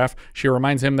paragraph, she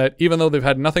reminds him that even though they've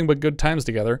had nothing but good times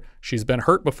together, she's been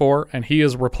hurt before and he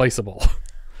is replaceable.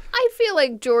 I feel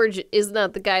like George is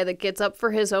not the guy that gets up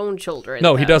for his own children.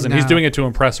 No, he doesn't. No. He's doing it to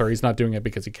impress her. He's not doing it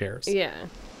because he cares. Yeah.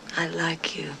 I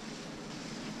like you.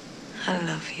 I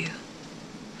love you.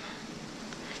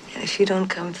 And if you don't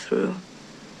come through,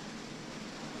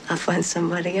 I'll find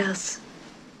somebody else.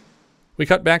 We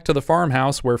cut back to the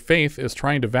farmhouse where Faith is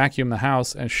trying to vacuum the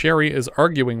house and Sherry is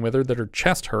arguing with her that her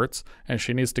chest hurts and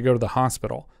she needs to go to the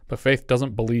hospital, but Faith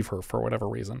doesn't believe her for whatever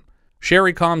reason.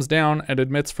 Sherry calms down and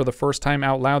admits for the first time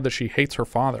out loud that she hates her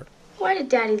father. Why did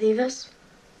Daddy leave us?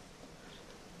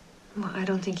 Well, I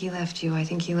don't think he left you. I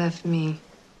think he left me.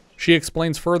 She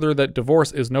explains further that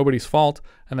divorce is nobody's fault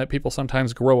and that people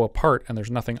sometimes grow apart and there's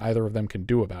nothing either of them can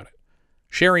do about it.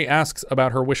 Sherry asks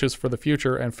about her wishes for the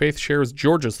future and Faith shares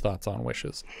George's thoughts on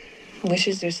wishes.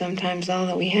 Wishes are sometimes all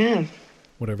that we have.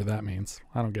 Whatever that means.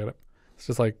 I don't get it. It's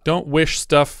just like, don't wish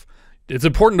stuff. It's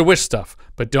important to wish stuff,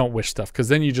 but don't wish stuff because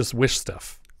then you just wish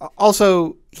stuff.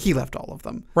 Also, he left all of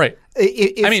them. Right.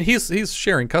 I mean, he's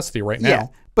sharing custody right now. Yeah,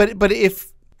 but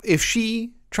if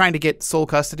she trying to get sole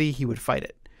custody, he would fight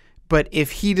it. But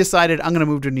if he decided, I'm going to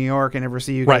move to New York and never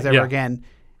see you guys ever again.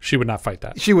 She would not fight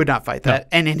that. She would not fight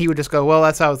that. No. And he would just go, well,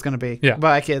 that's how it's going to be. Yeah.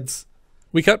 Bye, kids.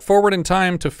 We cut forward in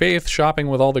time to Faith shopping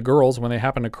with all the girls when they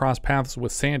happen to cross paths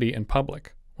with Sandy in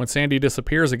public. When Sandy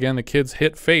disappears again, the kids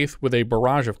hit Faith with a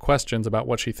barrage of questions about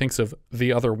what she thinks of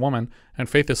the other woman, and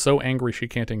Faith is so angry she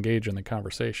can't engage in the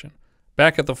conversation.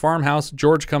 Back at the farmhouse,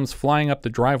 George comes flying up the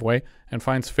driveway and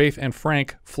finds Faith and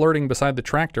Frank flirting beside the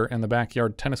tractor in the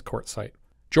backyard tennis court site.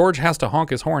 George has to honk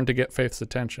his horn to get Faith's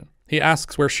attention. He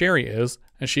asks where Sherry is,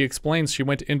 and she explains she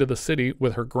went into the city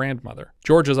with her grandmother.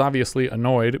 George is obviously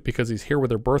annoyed because he's here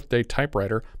with her birthday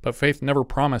typewriter, but Faith never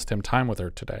promised him time with her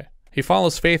today. He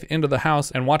follows Faith into the house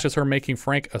and watches her making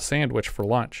Frank a sandwich for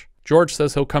lunch. George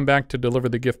says he'll come back to deliver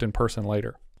the gift in person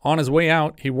later. On his way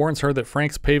out, he warns her that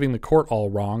Frank's paving the court all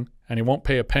wrong, and he won't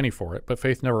pay a penny for it, but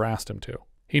Faith never asked him to.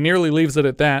 He nearly leaves it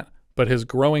at that, but his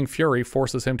growing fury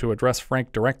forces him to address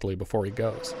Frank directly before he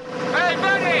goes. Hey,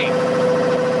 buddy!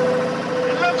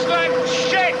 It looks like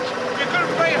shit! You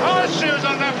couldn't play horseshoes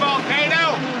on that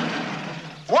volcano!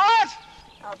 What?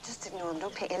 Oh, just ignore him.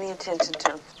 Don't pay any attention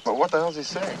to him. But what the hell's he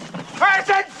saying? I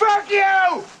said fuck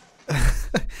you!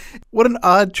 What an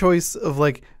odd choice of,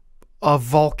 like, a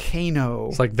volcano.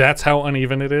 It's like, that's how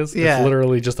uneven it is? Yeah. It's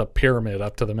literally just a pyramid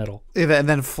up to the middle. And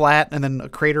then flat, and then a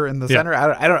crater in the center.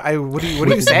 What do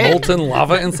you say? Molten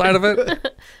lava inside of it?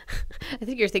 I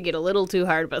think you're thinking a little too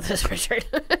hard about this, Richard.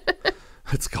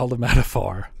 It's called a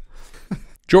metaphor.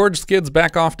 George skids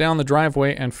back off down the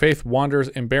driveway, and Faith wanders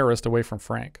embarrassed away from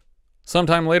Frank.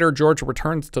 Sometime later, George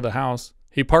returns to the house.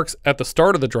 He parks at the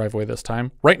start of the driveway this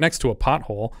time, right next to a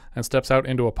pothole, and steps out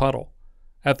into a puddle.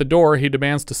 At the door, he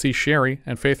demands to see Sherry,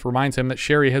 and Faith reminds him that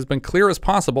Sherry has been clear as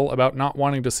possible about not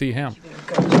wanting to see him.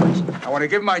 I want to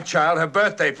give my child her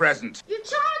birthday present. Your child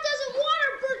doesn't want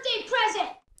her birthday present!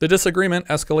 The disagreement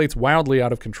escalates wildly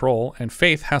out of control, and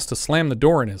Faith has to slam the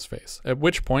door in his face, at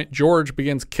which point George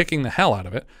begins kicking the hell out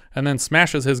of it, and then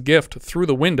smashes his gift through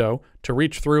the window to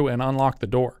reach through and unlock the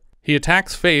door. He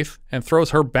attacks Faith and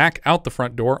throws her back out the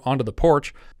front door onto the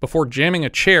porch before jamming a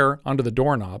chair onto the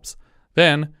doorknobs.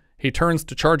 Then, he turns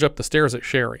to charge up the stairs at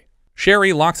Sherry.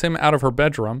 Sherry locks him out of her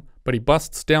bedroom, but he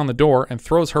busts down the door and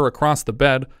throws her across the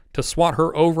bed to swat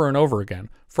her over and over again,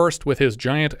 first with his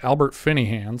giant Albert Finney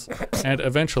hands, and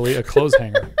eventually a clothes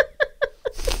hanger.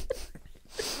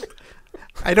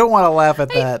 I don't want to laugh at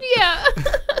that. Yeah.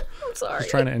 I'm sorry.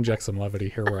 Just trying to inject some levity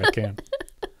here where I can.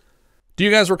 Do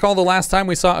you guys recall the last time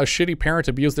we saw a shitty parent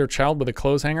abuse their child with a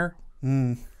clothes hanger?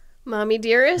 Mommy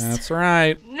dearest? That's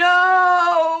right.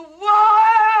 No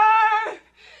more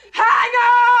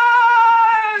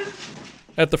hangers!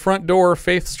 At the front door,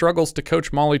 Faith struggles to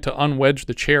coach Molly to unwedge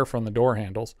the chair from the door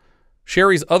handles.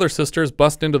 Sherry's other sisters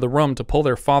bust into the room to pull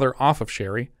their father off of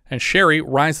Sherry, and Sherry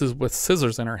rises with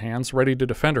scissors in her hands, ready to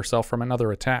defend herself from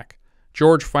another attack.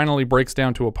 George finally breaks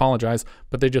down to apologize,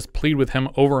 but they just plead with him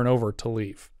over and over to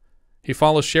leave. He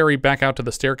follows Sherry back out to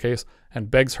the staircase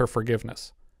and begs her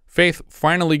forgiveness. Faith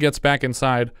finally gets back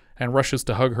inside and rushes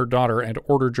to hug her daughter and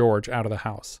order George out of the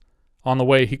house. On the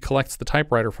way, he collects the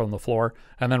typewriter from the floor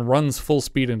and then runs full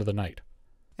speed into the night.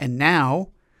 And now,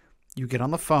 you get on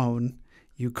the phone,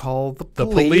 you call the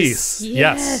police.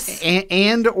 Yes.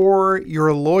 And or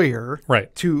your lawyer, right?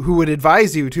 Who would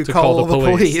advise you to call the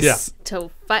police. Yeah.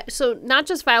 So not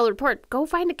just file a report, go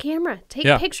find a camera.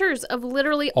 Take pictures of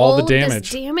literally all the of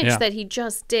damage. this damage that he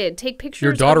just did. Take pictures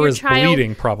your daughter of your is child.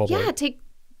 bleeding, probably. Yeah, take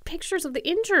pictures of the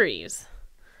injuries.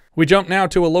 We jump now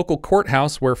to a local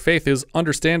courthouse where Faith is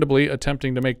understandably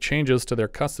attempting to make changes to their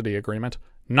custody agreement.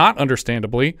 Not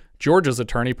understandably, George's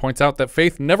attorney points out that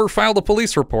Faith never filed a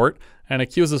police report and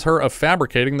accuses her of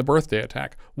fabricating the birthday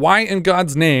attack. Why in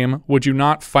God's name would you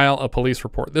not file a police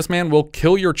report? This man will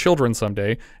kill your children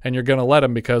someday, and you're going to let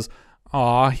him because,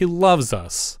 Aw, he loves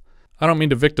us. I don't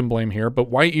mean to victim blame here, but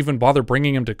why even bother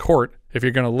bringing him to court if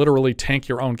you're going to literally tank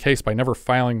your own case by never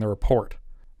filing the report?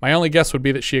 My only guess would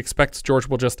be that she expects George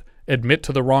will just admit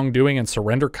to the wrongdoing and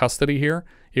surrender custody here,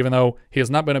 even though he has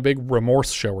not been a big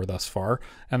remorse shower thus far,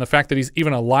 and the fact that he's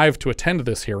even alive to attend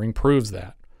this hearing proves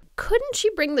that. Couldn't she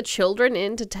bring the children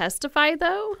in to testify,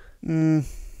 though?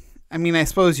 I mean, I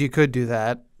suppose you could do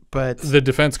that, but... The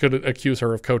defense could accuse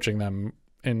her of coaching them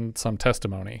in some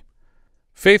testimony.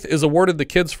 Faith is awarded the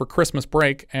kids for Christmas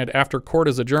break, and after court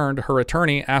is adjourned, her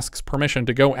attorney asks permission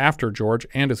to go after George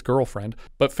and his girlfriend,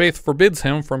 but Faith forbids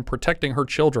him from protecting her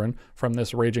children from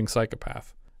this raging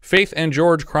psychopath. Faith and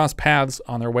George cross paths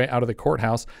on their way out of the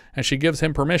courthouse, and she gives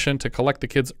him permission to collect the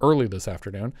kids early this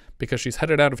afternoon because she's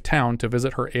headed out of town to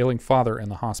visit her ailing father in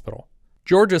the hospital.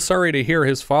 George is sorry to hear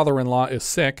his father-in-law is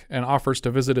sick and offers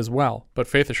to visit as well, but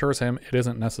Faith assures him it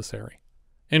isn't necessary.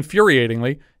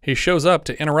 Infuriatingly, he shows up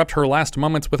to interrupt her last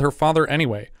moments with her father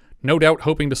anyway, no doubt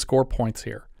hoping to score points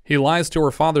here. He lies to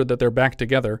her father that they're back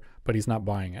together, but he's not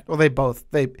buying it. Well,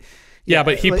 Yeah,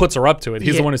 but he puts her up to it.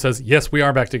 He's the one who says, yes, we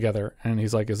are back together. And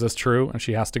he's like, is this true? And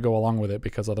she has to go along with it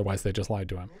because otherwise they just lied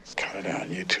to him. Cut it out.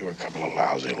 You two are a couple of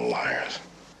lousy little liars.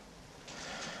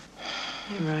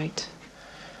 You're right.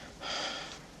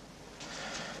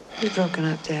 We've broken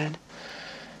up, Dad.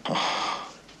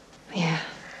 Oh. Yeah.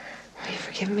 Will you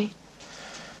forgive me,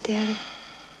 Daddy?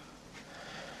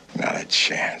 Not a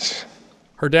chance.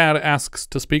 Her dad asks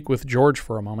to speak with George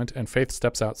for a moment, and Faith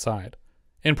steps outside.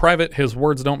 In private, his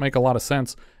words don't make a lot of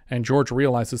sense, and George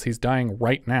realizes he's dying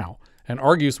right now and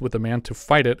argues with the man to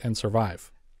fight it and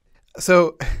survive.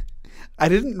 So, I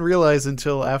didn't realize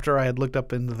until after I had looked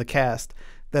up into the cast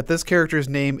that this character's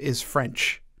name is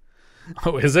French.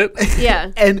 Oh, is it?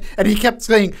 Yeah. and he kept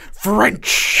saying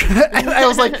French. And I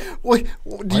was like, why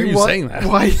are you saying that?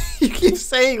 Why you keep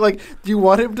saying, like, do you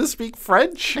want him to speak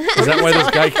French? Is that why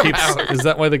this guy keeps? Is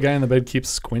that why the guy in the bed keeps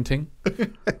squinting?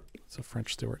 It's a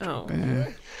French steward. Oh.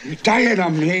 You're dying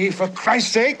on me, for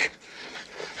Christ's sake.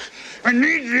 I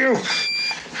need you.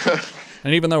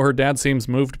 And even though her dad seems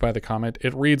moved by the comment,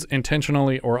 it reads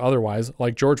intentionally or otherwise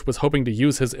like George was hoping to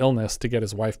use his illness to get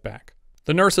his wife back.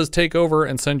 The nurses take over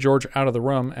and send George out of the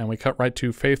room, and we cut right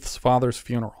to Faith's father's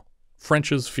funeral.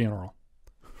 French's funeral.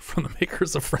 From the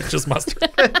makers of French's mustard.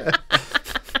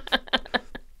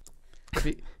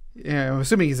 Yeah, I'm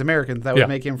assuming he's American. That would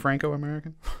make him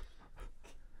Franco-American?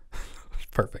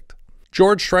 Perfect.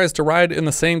 George tries to ride in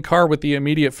the same car with the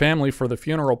immediate family for the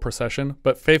funeral procession,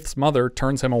 but Faith's mother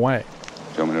turns him away.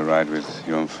 Do you want me to ride with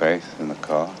you and Faith in the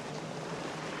car?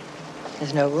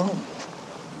 There's no room.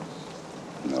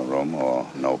 No room or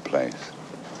no place?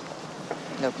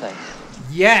 No place.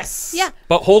 Yes! Yeah.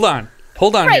 But hold on.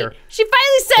 Hold on here. She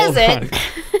finally says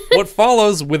it. What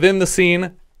follows within the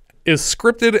scene is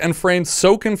scripted and framed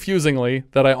so confusingly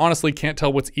that I honestly can't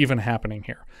tell what's even happening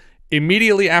here.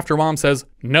 Immediately after Mom says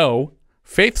no,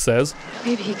 Faith says,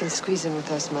 Maybe he can squeeze in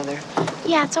with us, Mother.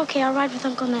 Yeah, it's okay. I'll ride with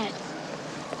Uncle Ned.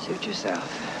 Suit yourself.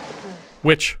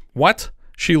 which, what?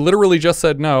 She literally just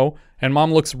said no, and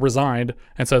Mom looks resigned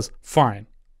and says, fine,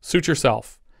 suit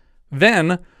yourself.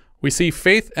 Then we see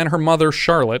Faith and her mother,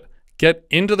 Charlotte, get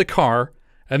into the car,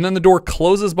 and then the door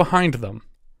closes behind them.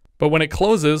 But when it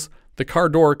closes, the car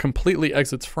door completely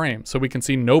exits frame, so we can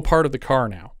see no part of the car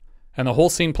now. And the whole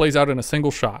scene plays out in a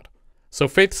single shot. So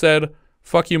Faith said,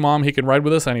 fuck you, Mom, he can ride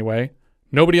with us anyway.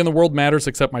 Nobody in the world matters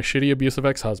except my shitty, abusive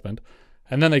ex-husband.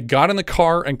 And then they got in the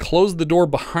car and closed the door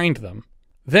behind them.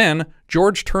 Then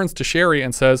George turns to Sherry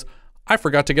and says, I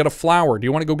forgot to get a flower. Do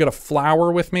you want to go get a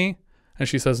flower with me? And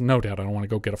she says, no, Dad, I don't want to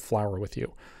go get a flower with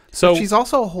you. So but she's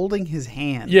also holding his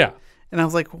hand. Yeah. And I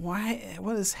was like, why?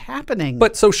 What is happening?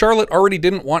 But so Charlotte already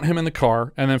didn't want him in the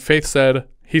car. And then Faith said,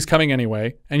 he's coming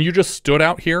anyway. And you just stood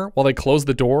out here while they closed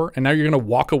the door. And now you're going to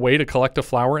walk away to collect a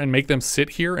flower and make them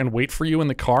sit here and wait for you in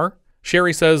the car?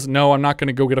 Sherry says, no, I'm not going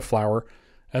to go get a flower.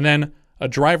 And then a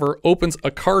driver opens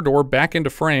a car door back into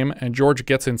frame and George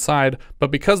gets inside. But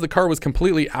because the car was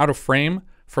completely out of frame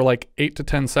for like 8 to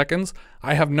 10 seconds,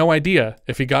 I have no idea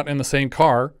if he got in the same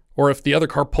car or if the other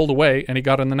car pulled away and he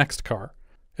got in the next car.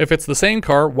 If it's the same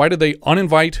car, why did they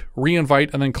uninvite,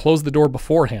 reinvite, and then close the door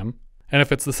before him? And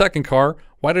if it's the second car,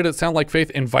 why did it sound like Faith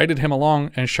invited him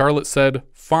along and Charlotte said,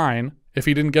 fine, if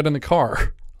he didn't get in the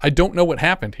car? I don't know what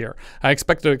happened here. I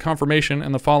expected a confirmation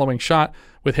in the following shot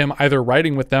with him either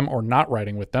riding with them or not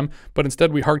riding with them, but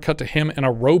instead we hard cut to him in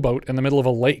a rowboat in the middle of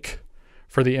a lake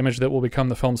for the image that will become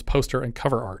the film's poster and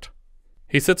cover art.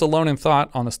 He sits alone in thought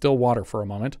on the still water for a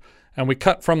moment, and we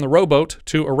cut from the rowboat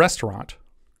to a restaurant.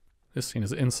 This scene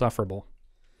is insufferable.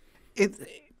 It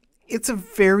It's a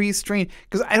very strange,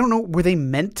 because I don't know, were they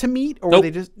meant to meet, or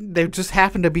Nope. they just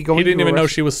happened to be going? He didn't to even a know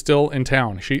she was still in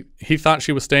town. He thought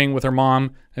she was staying with her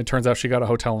mom, and it turns out she got a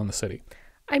hotel in the city.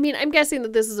 I mean, I'm guessing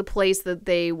that this is a place that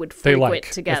they would They frequent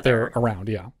like together. if they're around,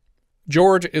 yeah.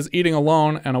 George is eating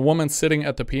alone, and a woman sitting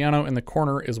at the piano in the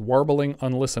corner is warbling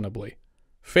unlistenably.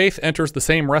 Faith enters the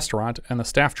same restaurant, and the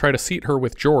staff try to seat her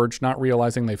with George, not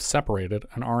realizing they've separated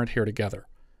and aren't here together.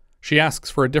 She asks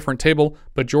for a different table,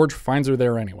 but George finds her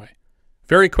there anyway.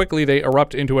 Very quickly, they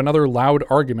erupt into another loud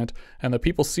argument, and the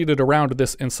people seated around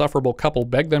this insufferable couple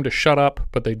beg them to shut up,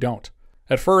 but they don't.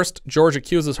 At first, George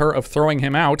accuses her of throwing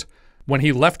him out when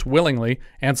he left willingly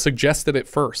and suggested it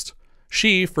first.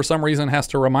 She, for some reason, has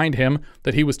to remind him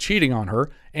that he was cheating on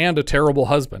her and a terrible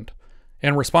husband.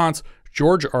 In response,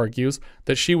 George argues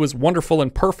that she was wonderful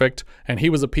and perfect, and he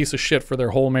was a piece of shit for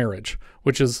their whole marriage,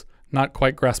 which is not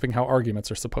quite grasping how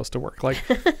arguments are supposed to work. Like,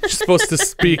 you're supposed to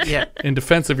speak in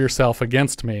defense of yourself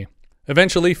against me.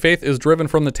 Eventually, Faith is driven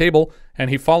from the table, and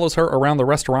he follows her around the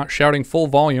restaurant shouting full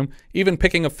volume, even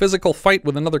picking a physical fight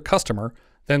with another customer.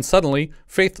 Then suddenly,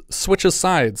 Faith switches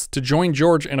sides to join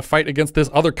George in a fight against this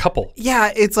other couple.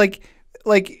 Yeah, it's like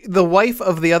the wife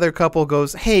of the other couple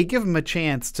goes, hey, give him a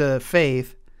chance to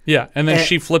Faith. Yeah, and then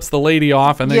she flips the lady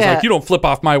off, and then he's like, you don't flip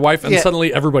off my wife, and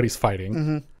suddenly everybody's fighting.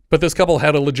 Mm-hmm. But this couple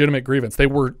had a legitimate grievance. They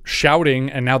were shouting,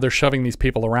 and now they're shoving these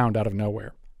people around out of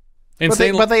nowhere.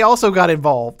 But they also got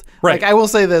involved. Right. Like, I will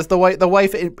say this, the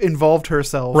wife involved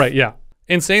herself. Right, yeah.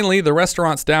 Insanely, the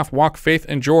restaurant staff walk Faith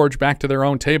and George back to their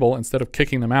own table instead of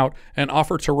kicking them out, and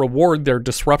offer to reward their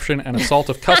disruption and assault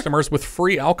of customers with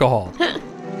free alcohol. Can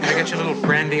I get you a little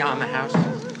brandy on the house?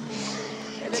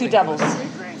 2 doubles.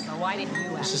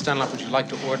 Mrs. Dunlap, would you like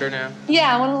to order now?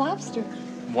 Yeah, I want a lobster.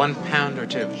 1 pound or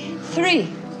 2?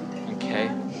 3.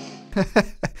 Okay.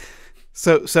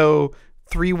 So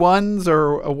 3 1s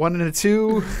or a 1 and a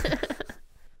 2?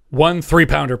 1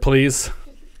 3-pounder, please.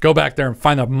 Go back there and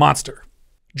find the monster.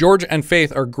 George and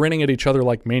Faith are grinning at each other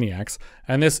like maniacs,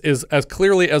 and this is as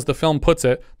clearly as the film puts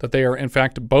it that they are in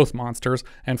fact both monsters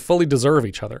and fully deserve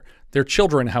each other. Their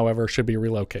children, however, should be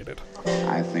relocated.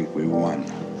 I think we won.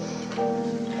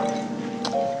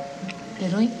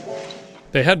 Did we?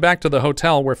 They head back to the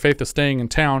hotel where Faith is staying in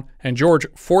town, and George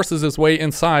forces his way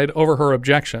inside over her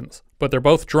objections, but they're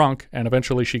both drunk, and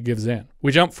eventually she gives in.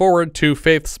 We jump forward to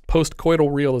Faith's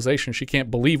post-coital realization she can't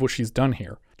believe what she's done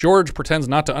here. George pretends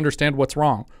not to understand what's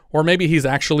wrong, or maybe he's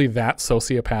actually that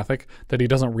sociopathic that he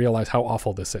doesn't realize how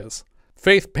awful this is.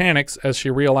 Faith panics as she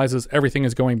realizes everything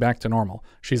is going back to normal.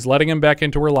 She's letting him back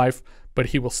into her life, but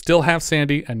he will still have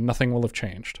Sandy and nothing will have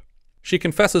changed. She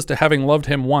confesses to having loved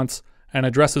him once, and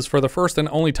addresses for the first and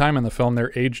only time in the film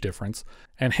their age difference,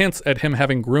 and hints at him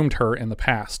having groomed her in the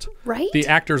past. Right? The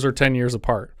actors are 10 years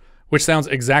apart, which sounds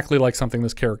exactly like something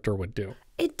this character would do.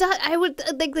 It does. I would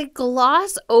like they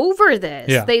gloss over this.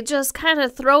 Yeah. They just kind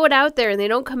of throw it out there and they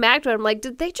don't come back to it. I'm like,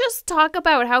 did they just talk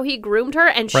about how he groomed her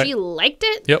and she liked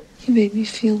it? Yep. You made me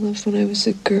feel love when I was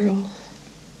a girl.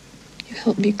 You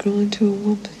helped me grow into a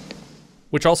woman.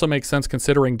 Which also makes sense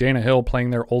considering Dana Hill, playing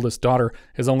their oldest daughter,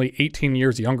 is only 18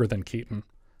 years younger than Keaton.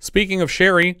 Speaking of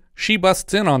Sherry, she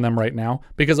busts in on them right now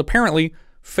because apparently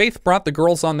Faith brought the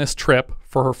girls on this trip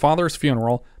for her father's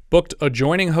funeral, booked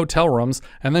adjoining hotel rooms,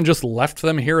 and then just left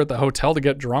them here at the hotel to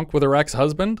get drunk with her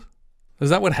ex-husband? Is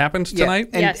that what happened tonight?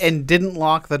 And didn't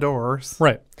lock the doors.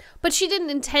 Right. But she didn't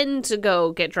intend to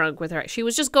go get drunk with her. She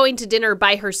was just going to dinner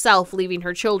by herself, leaving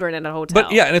her children at a hotel.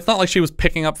 But yeah, and it's not like she was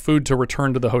picking up food to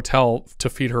return to the hotel to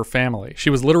feed her family.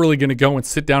 She was literally going to go and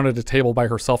sit down at a table by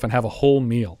herself and have a whole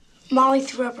meal. Molly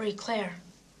threw up her eclair.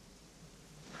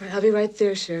 All right, I'll be right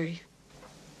there, Sherry.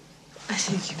 I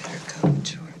think you better go,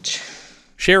 George.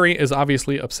 Sherry is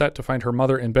obviously upset to find her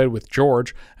mother in bed with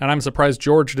George, and I'm surprised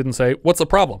George didn't say, "What's the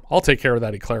problem? I'll take care of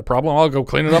that eclair problem. I'll go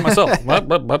clean it up myself."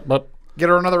 Get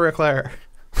her another eclair.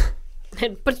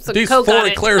 And put some These Coke 4 on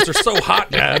it. eclairs are so hot,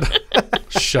 Dad.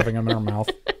 Shoving them in her mouth.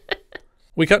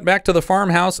 We cut back to the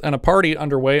farmhouse and a party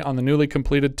underway on the newly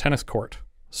completed tennis court.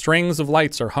 Strings of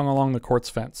lights are hung along the court's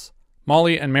fence.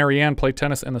 Molly and Marianne play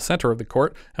tennis in the center of the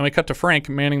court, and we cut to Frank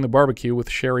manning the barbecue with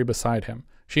Sherry beside him.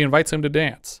 She invites him to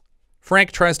dance.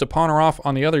 Frank tries to pawn her off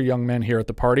on the other young men here at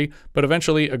the party, but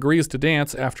eventually agrees to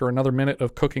dance after another minute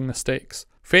of cooking the steaks.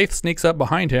 Faith sneaks up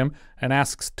behind him and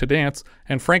asks to dance,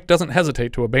 and Frank doesn't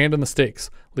hesitate to abandon the steaks,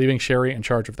 leaving Sherry in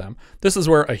charge of them. This is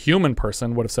where a human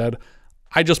person would have said,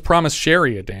 "I just promised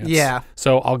Sherry a dance,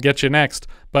 so I'll get you next."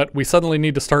 But we suddenly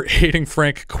need to start hating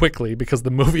Frank quickly because the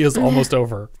movie is almost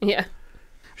over. Yeah.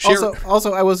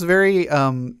 Also, I was very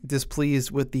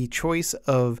displeased with the choice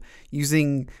of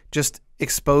using just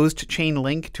exposed chain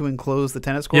link to enclose the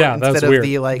tennis court instead of weird.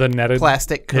 the netted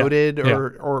plastic coated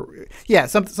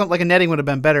something like a netting would have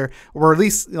been better, or at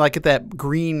least like get that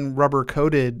green rubber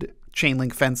coated chain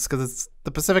link fence because it's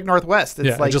the Pacific Northwest.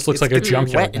 It's it just looks like a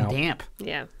junkyard wet and damp.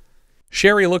 Yeah.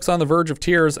 Sherry looks on the verge of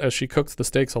tears as she cooks the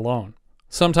steaks alone.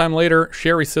 Sometime later,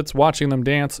 Sherry sits watching them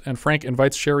dance, and Frank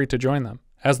invites Sherry to join them.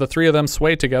 As the three of them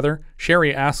sway together,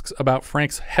 Sherry asks about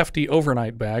Frank's hefty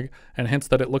overnight bag and hints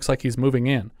that it looks like he's moving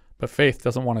in, but Faith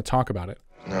doesn't want to talk about it.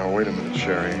 Now, wait a minute,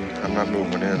 Sherry. I'm not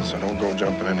moving in, so don't go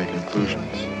jumping any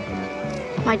conclusions.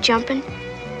 Am I jumping?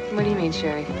 What do you mean,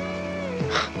 Sherry?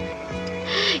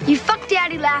 You fucked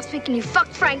Daddy last week and you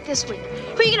fucked Frank this week.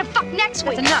 Who are you gonna fuck next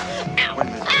week? That's enough.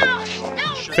 Ow!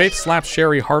 Ow! Faith slaps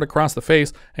Sherry hard across the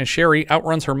face, and Sherry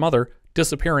outruns her mother,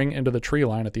 disappearing into the tree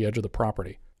line at the edge of the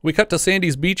property. We cut to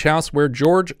Sandy's beach house where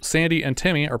George, Sandy, and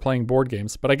Timmy are playing board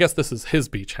games, but I guess this is his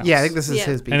beach house. Yeah, I think this is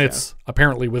his beach house. And it's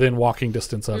apparently within walking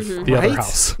distance of the other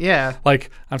house. Yeah. Like,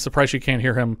 I'm surprised you can't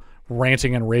hear him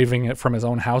ranting and raving it from his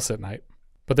own house at night.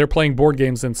 But they're playing board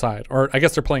games inside, or I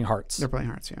guess they're playing hearts. They're playing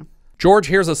hearts, yeah. George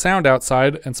hears a sound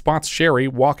outside and spots Sherry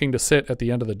walking to sit at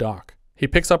the end of the dock. He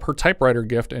picks up her typewriter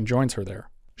gift and joins her there.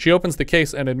 She opens the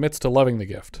case and admits to loving the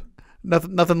gift.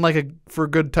 Nothing like for a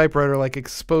good typewriter like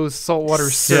exposed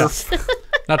saltwater surf.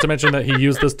 Not to mention that he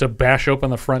used this to bash open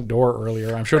the front door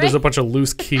earlier. I'm sure there's a bunch of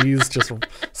loose keys just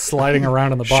sliding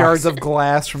around in the box. Shards of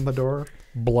glass from the door.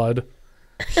 Blood.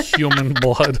 Human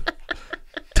blood.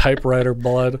 Typewriter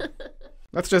blood.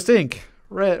 That's just ink.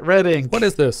 Red ink. What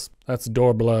is this? That's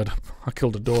door blood. I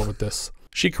killed a door with this.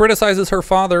 She criticizes her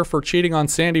father for cheating on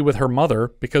Sandy with her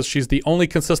mother because she's the only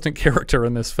consistent character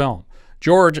in this film.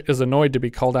 George is annoyed to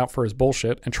be called out for his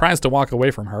bullshit and tries to walk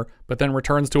away from her, but then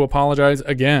returns to apologize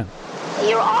again.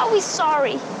 You're always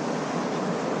sorry.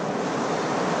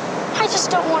 I just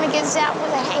don't want to get zapped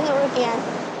with a hanger again.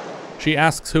 She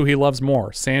asks who he loves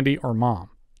more, Sandy or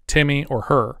Mom, Timmy or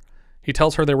her. He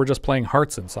tells her they were just playing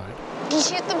hearts inside. Did you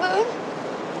shoot the moon?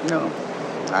 No,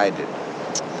 I did.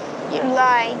 You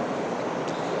lied.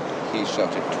 He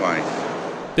shot it twice.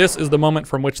 This is the moment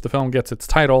from which the film gets its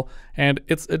title, and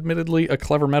it's admittedly a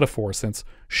clever metaphor since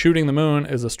shooting the moon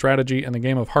is a strategy in the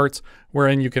game of hearts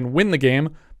wherein you can win the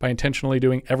game by intentionally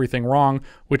doing everything wrong,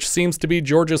 which seems to be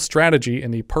George's strategy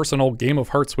in the personal game of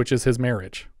hearts, which is his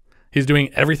marriage. He's doing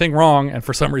everything wrong and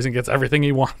for some reason gets everything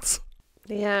he wants.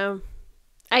 Yeah.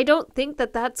 I don't think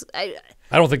that's... I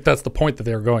don't think that's the point that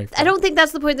they were going for. I don't think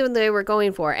that's the point that they were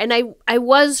going for. And I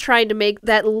was trying to make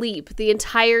that leap the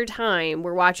entire time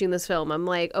we're watching this film. I'm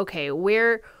like, okay,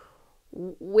 where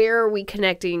are we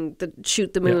connecting the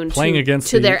shoot the moon playing against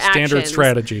to the their standard actions?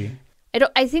 strategy?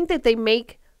 I think that they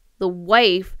make the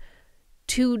wife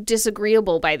too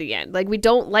disagreeable by the end. Like, we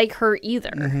don't like her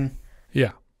either. Mm-hmm.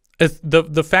 Yeah. It's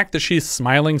the fact that she's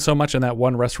smiling so much in that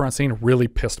one restaurant scene really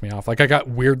pissed me off. Like, I got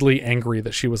weirdly angry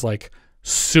that she was like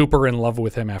super in love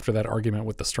with him after that argument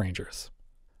with the strangers.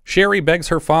 Sherry begs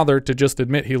her father to just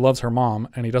admit he loves her mom,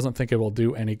 and he doesn't think it will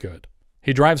do any good.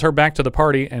 He drives her back to the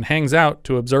party and hangs out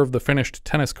to observe the finished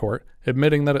tennis court,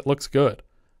 admitting that it looks good.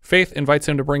 Faith invites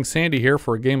him to bring Sandy here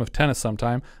for a game of tennis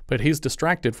sometime, but he's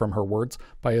distracted from her words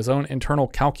by his own internal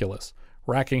calculus,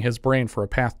 racking his brain for a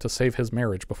path to save his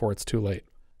marriage before it's too late.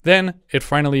 Then, it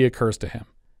finally occurs to him.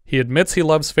 He admits he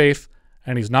loves Faith,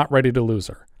 and he's not ready to lose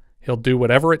her. He'll do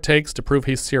whatever it takes to prove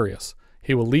he's serious.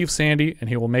 He will leave Sandy, and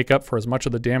he will make up for as much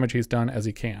of the damage he's done as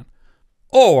he can.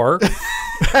 Or,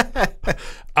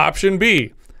 option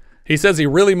B. He says he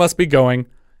really must be going.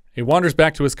 He wanders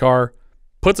back to his car,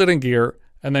 puts it in gear,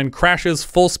 and then crashes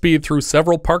full speed through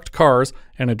several parked cars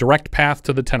and a direct path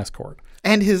to the tennis court.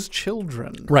 And his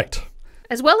children. Right.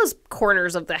 As well as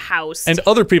corners of the house. And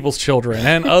other people's children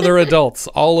and other adults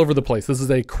all over the place. This is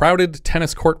a crowded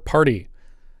tennis court party.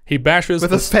 He bashes...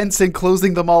 With a fence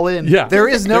enclosing them all in. Yeah. There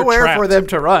is nowhere for them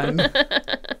to run.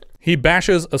 He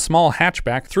bashes a small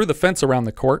hatchback through the fence around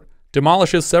the court,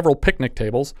 demolishes several picnic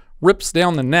tables, rips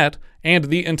down the net and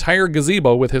the entire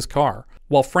gazebo with his car,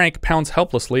 while Frank pounds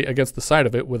helplessly against the side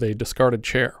of it with a discarded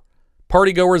chair.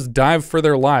 Partygoers dive for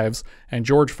their lives, and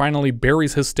George finally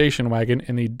buries his station wagon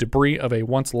in the debris of a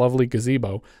once lovely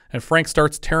gazebo, and Frank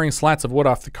starts tearing slats of wood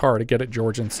off the car to get at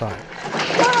George inside.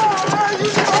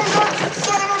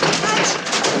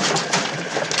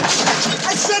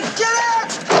 I said get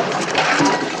out!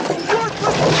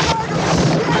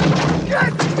 Get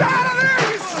out of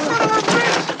there, you son of a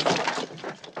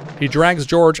bitch! He drags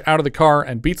George out of the car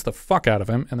and beats the fuck out of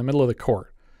him in the middle of the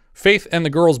court. Faith and the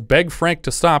girls beg Frank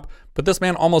to stop, but this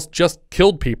man almost just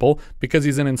killed people because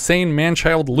he's an insane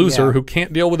man-child loser who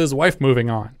can't deal with his wife moving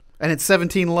on. And it's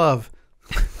 17 Love.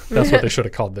 That's what they should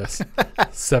have called this.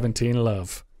 17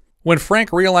 Love. When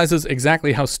Frank realizes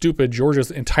exactly how stupid George's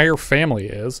entire family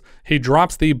is, he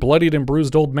drops the bloodied and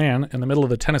bruised old man in the middle of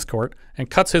the tennis court and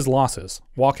cuts his losses,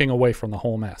 walking away from the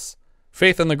whole mess.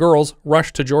 Faith and the girls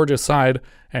rush to George's side,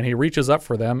 and he reaches up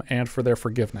for them and for their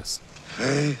forgiveness.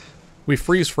 Faith. We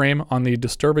freeze frame on the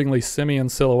disturbingly simian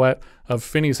silhouette of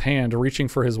Finney's hand reaching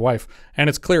for his wife, and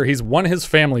it's clear he's won his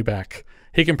family back.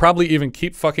 He can probably even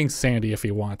keep fucking Sandy if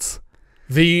he wants.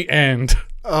 The end.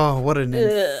 Oh, what an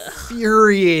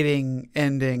infuriating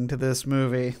ending to this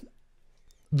movie.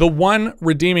 The one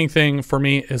redeeming thing for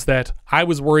me is that I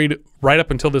was worried right up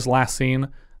until this last scene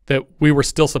that we were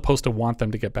still supposed to want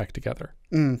them to get back together.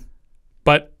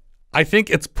 But I think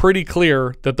it's pretty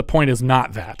clear that the point is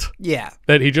not that. Yeah.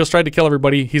 That he just tried to kill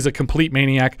everybody. He's a complete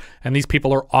maniac, and these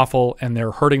people are awful, and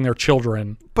they're hurting their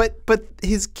children. But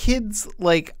his kids,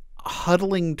 like,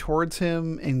 huddling towards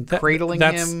him and cradling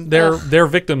him. They're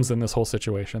victims in this whole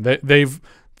situation.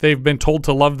 They've been told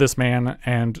to love this man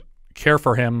and care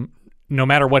for him no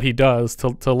matter what he does,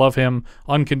 to love him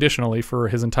unconditionally for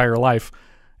his entire life.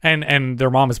 And their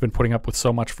mom has been putting up with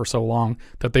so much for so long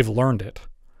that they've learned it.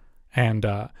 And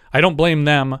I don't blame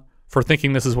them for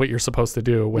thinking this is what you're supposed to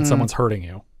do when someone's hurting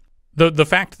you. The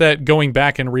fact that going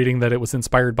back and reading that it was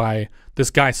inspired by this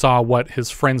guy saw what his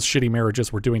friends' shitty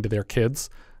marriages were doing to their kids,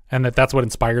 and that's what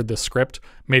inspired this script,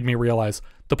 made me realize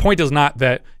the point is not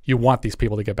that you want these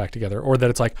people to get back together, or that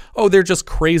it's like, oh, they're just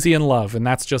crazy in love and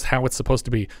that's just how it's supposed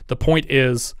to be. The point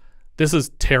is, this is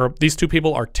terrible. These two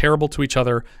people are terrible to each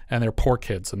other, and they're poor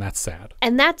kids, and that's sad.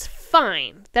 And that's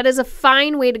fine. That is a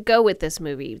fine way to go with this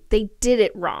movie. They did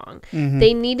it wrong.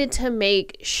 They needed to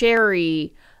make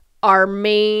Sherry our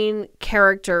main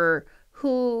character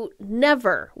who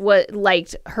never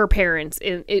liked her parents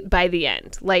by the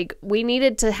end. Like, we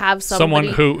needed to have someone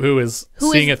who is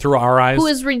seeing it through our eyes, who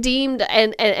is redeemed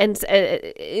and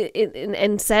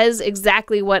says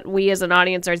exactly what we as an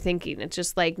audience are thinking. It's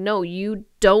just like, no, you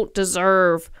don't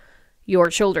deserve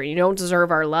your children. You don't deserve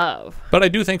our love. But I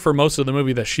do think for most of the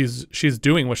movie that she's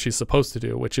doing what she's supposed to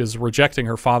do, which is rejecting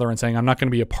her father and saying, I'm not going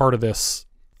to be a part of this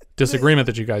disagreement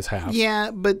that you guys have.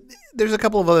 Yeah, but there's a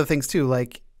couple of other things too.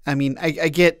 Like, I mean, I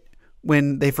get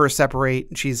when they first separate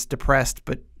and she's depressed,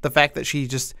 but the fact that she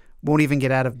just won't even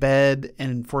get out of bed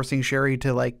and forcing Sherry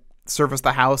to, like, service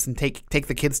the house and take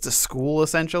the kids to school,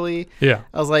 essentially. Yeah.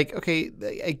 I was like, okay,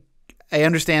 I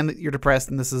understand that you're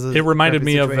depressed and this is It reminded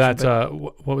me of that, but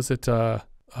what was it,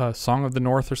 Song of the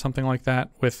North or something like that,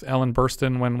 with Ellen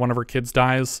Burstyn when one of her kids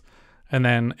dies. And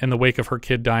then in the wake of her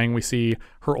kid dying, we see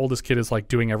her oldest kid is, like,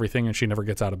 doing everything and she never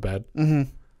gets out of bed.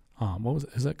 What was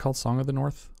it? Is it called Song of the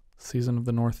North? Season of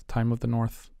the North? Time of the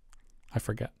North? I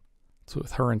forget. It's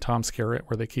with her and Tom Skerritt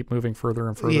where they keep moving further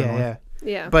and further north.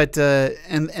 Yeah. But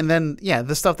and then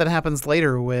the stuff that happens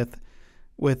later with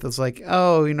it's like,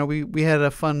 oh, you know, we had a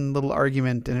fun little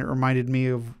argument and it reminded me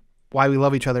of why we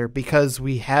love each other, because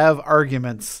we have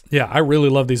arguments. Yeah, I really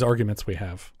love these arguments we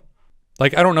have.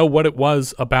 Like, I don't know what it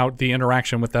was about the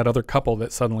interaction with that other couple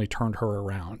that suddenly turned her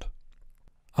around.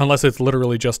 Unless it's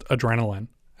literally just adrenaline.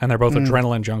 And they're both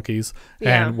adrenaline junkies.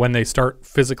 Yeah. And when they start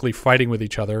physically fighting with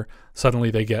each other,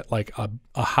 suddenly they get, like,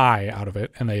 a high out of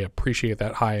it, and they appreciate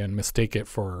that high and mistake it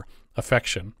for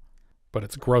affection. But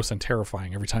it's gross and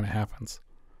terrifying every time it happens.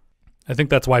 I think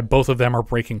that's why both of them are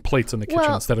breaking plates in the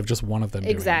kitchen instead of just one of them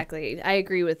doing it. Exactly. I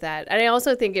agree with that. And I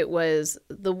also think it was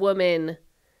the woman,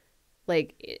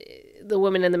 like, the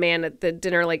woman and the man at the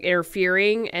dinner, like,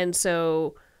 interfering. And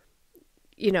so,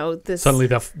 you know, this suddenly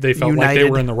they felt like they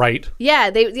were in the right. Yeah,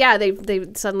 they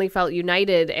suddenly felt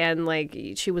united, and, like,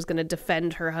 she was going to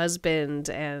defend her husband,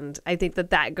 and I think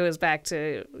that goes back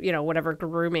to, you know, whatever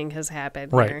grooming has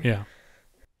happened. Right. Here.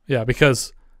 Yeah,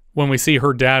 because when we see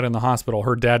her dad in the hospital,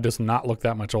 her dad does not look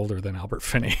that much older than Albert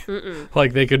Finney.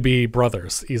 Like, they could be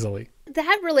brothers easily.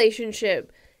 That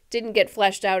relationship didn't get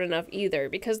fleshed out enough either,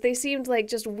 because they seemed like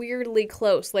just weirdly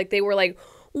close, like they were like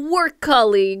work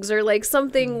colleagues or like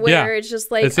something where it's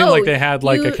just like, it seemed like they had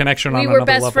like a connection on another level.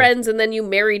 We were best friends and then you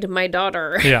married my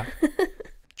daughter. Yeah.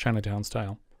 Chinatown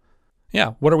style.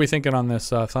 Yeah. What are we thinking on this?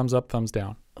 Thumbs up, thumbs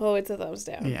down? Oh, it's a thumbs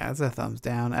down. Yeah, it's a thumbs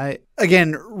down.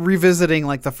 Again, revisiting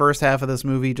like the first half of this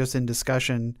movie just in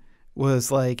discussion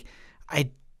was like,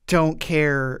 I don't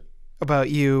care about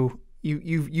you.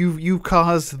 You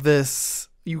caused this.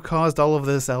 You caused all of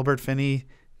this, Albert Finney.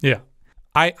 Yeah.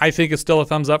 I think it's still a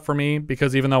thumbs up for me,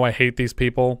 because even though I hate these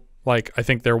people, like, I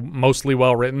think they're mostly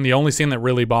well written. The only scene that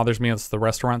really bothers me is the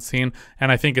restaurant scene,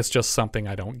 and I think it's just something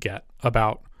I don't get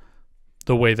about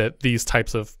the way that these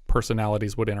types of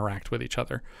personalities would interact with each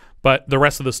other. But the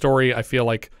rest of the story, I feel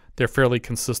like they're fairly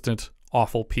consistent,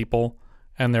 awful people,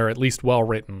 and they're at least well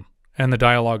written. And the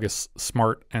dialogue is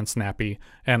smart and snappy.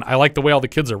 And I like the way all the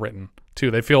kids are written,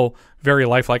 too. They feel very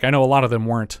lifelike. I know a lot of them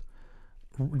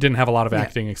didn't have a lot of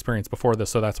acting experience before this,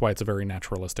 so that's why it's a very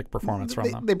naturalistic performance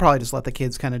from them. They probably just let the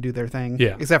kids kind of do their thing.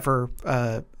 Yeah. Except for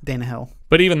Dana Hill.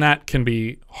 But even that can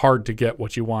be hard to get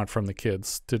what you want from the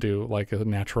kids to do, like a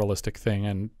naturalistic thing,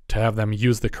 and to have them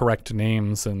use the correct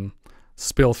names and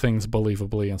spill things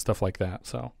believably and stuff like that.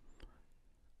 So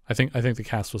I think the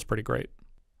cast was pretty great.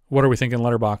 What are we thinking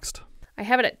Letterboxd? I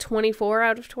have it at 24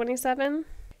 out of 27.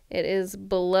 It is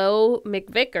below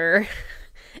McVicker,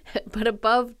 but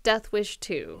above Death Wish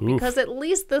 2. Oof. Because at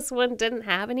least this one didn't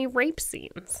have any rape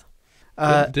scenes.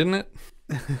 Didn't it?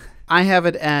 I have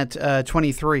it at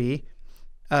 23,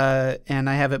 and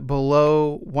I have it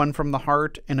below One from the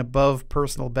Heart and above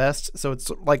Personal Best. So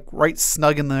it's like right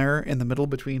snug in there in the middle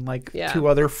between two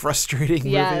other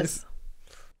frustrating movies.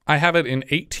 I have it in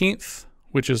 18th,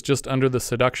 which is just under The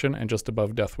Seduction and just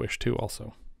above Death Wish 2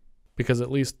 also. Because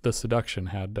at least The Seduction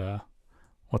had,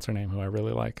 what's her name, who I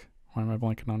really like? Why am I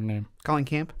blanking on her name? Colleen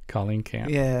Camp? Colleen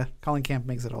Camp. Yeah, Colleen Camp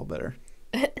makes it all better.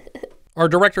 Our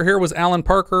director here was Alan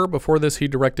Parker. Before this, he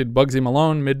directed Bugsy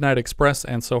Malone, Midnight Express,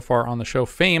 and so far on the show,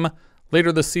 Fame.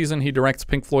 Later this season, he directs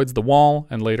Pink Floyd's The Wall,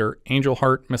 and later Angel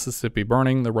Heart, Mississippi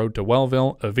Burning, The Road to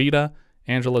Wellville, Evita,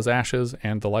 Angela's Ashes,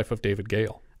 and The Life of David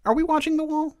Gale. Are we watching The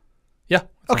Wall? Yeah.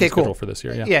 Okay, cool. Scheduled for this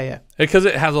year, yeah. Yeah. Because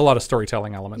it has a lot of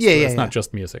storytelling elements. Yeah, to it. It's not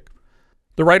just music.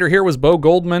 The writer here was Bo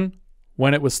Goldman.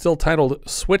 When it was still titled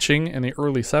Switching in the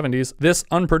early 70s, this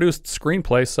unproduced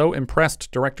screenplay so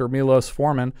impressed director Milos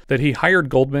Forman that he hired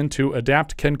Goldman to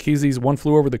adapt Ken Kesey's One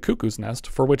Flew Over the Cuckoo's Nest,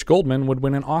 for which Goldman would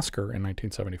win an Oscar in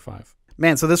 1975.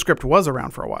 Man, so this script was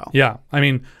around for a while. Yeah. I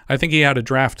mean, I think he had a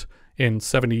draft in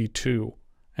 72,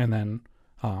 and then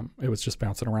it was just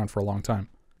bouncing around for a long time.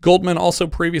 Goldman also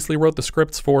previously wrote the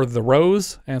scripts for The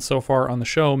Rose, and so far on the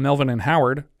show, Melvin and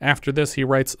Howard. After this, he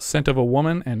writes Scent of a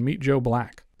Woman and Meet Joe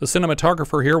Black. The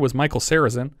cinematographer here was Michael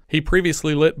Sarrazin. He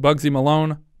previously lit Bugsy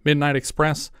Malone, Midnight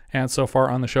Express, and so far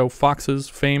on the show, Foxes,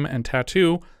 Fame, and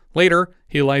Tattoo. Later,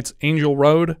 he lights Angel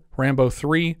Road, Rambo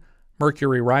 3,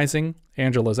 Mercury Rising,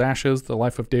 Angela's Ashes, The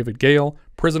Life of David Gale,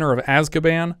 Prisoner of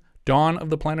Azkaban, Dawn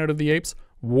of the Planet of the Apes,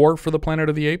 War for the Planet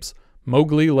of the Apes,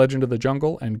 Mowgli, Legend of the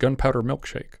Jungle, and Gunpowder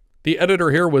Milkshake. The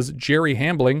editor here was Jerry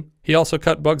Hambling. He also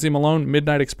cut Bugsy Malone,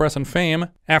 Midnight Express, and Fame.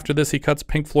 After this, he cuts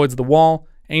Pink Floyd's The Wall,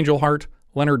 Angel Heart,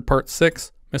 Leonard Part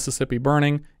 6, Mississippi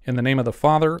Burning, In the Name of the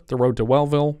Father, The Road to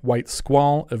Wellville, White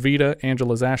Squall, Evita,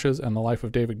 Angela's Ashes, and The Life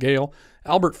of David Gale.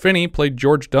 Albert Finney played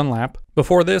George Dunlap.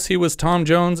 Before this, he was Tom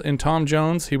Jones in Tom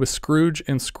Jones. He was Scrooge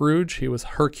in Scrooge. He was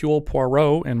Hercule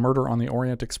Poirot in Murder on the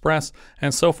Orient Express.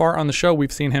 And so far on the show,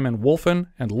 we've seen him in Wolfen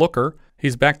and Looker.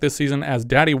 He's back this season as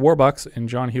Daddy Warbucks in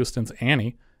John Huston's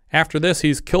Annie. After this,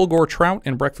 he's Kilgore Trout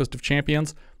in Breakfast of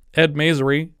Champions, Ed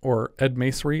Masery, or Ed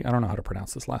Masery, I don't know how to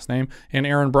pronounce this last name, in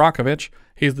Aaron Brockovich.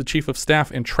 He's the chief of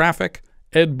staff in Traffic,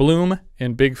 Ed Bloom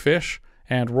in Big Fish,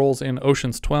 and roles in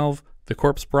Ocean's 12, The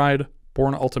Corpse Bride,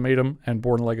 Bourne Ultimatum, and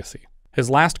Bourne Legacy. His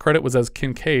last credit was as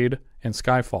Kincaid in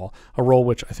Skyfall, a role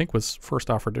which I think was first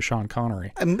offered to Sean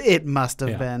Connery. It must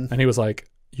have been. And he was like,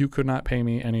 you could not pay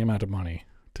me any amount of money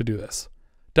to do this.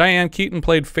 Diane Keaton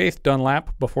played Faith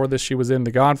Dunlap. Before this, she was in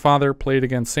The Godfather, Played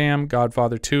Again Sam,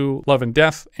 Godfather 2, Love and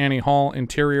Death, Annie Hall,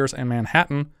 Interiors, and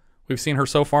Manhattan. We've seen her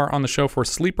so far on the show for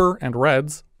Sleeper and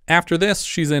Reds. After this,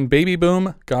 she's in Baby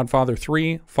Boom, Godfather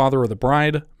 3, Father of the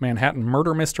Bride, Manhattan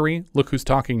Murder Mystery, Look Who's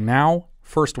Talking Now,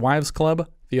 First Wives Club,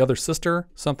 The Other Sister,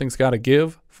 Something's Gotta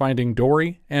Give, Finding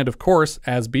Dory, and of course,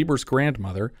 as Bieber's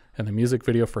grandmother in the music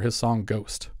video for his song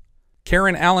Ghost.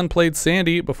 Karen Allen played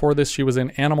Sandy. Before this, she was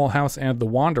in Animal House and The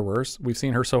Wanderers. We've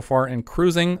seen her so far in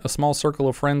Cruising, A Small Circle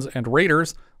of Friends, and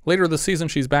Raiders. Later this season,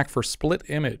 she's back for Split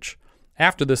Image.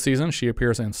 After this season, she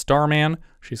appears in Starman.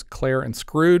 She's Claire in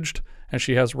Scrooged, and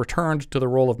she has returned to the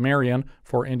role of Marianne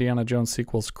for Indiana Jones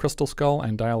sequels Crystal Skull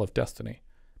and Dial of Destiny.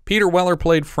 Peter Weller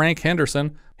played Frank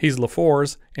Henderson. He's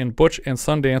LaFours in Butch and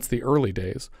Sundance: The Early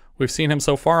Days. We've seen him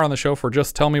so far on the show for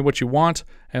Just Tell Me What You Want,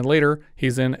 and later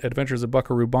he's in Adventures of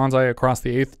Buckaroo Banzai Across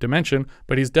the Eighth Dimension,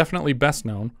 but he's definitely best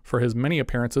known for his many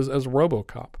appearances as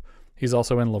RoboCop. He's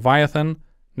also in Leviathan,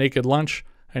 Naked Lunch,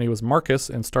 and he was Marcus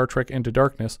in Star Trek Into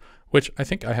Darkness, which I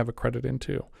think I have a credit in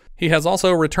too. He has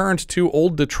also returned to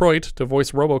Old Detroit to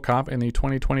voice RoboCop in the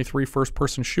 2023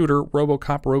 first-person shooter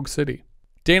RoboCop Rogue City.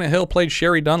 Dana Hill played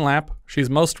Sherry Dunlap. She's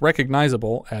most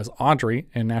recognizable as Audrey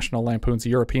in National Lampoon's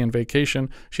European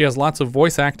Vacation. She has lots of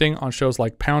voice acting on shows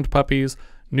like Pound Puppies,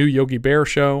 New Yogi Bear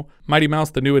Show, Mighty Mouse: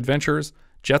 The New Adventures.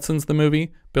 Jetsons the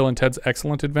movie, Bill and Ted's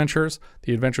Excellent Adventures,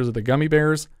 The Adventures of the Gummy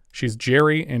Bears. She's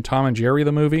Jerry in Tom and Jerry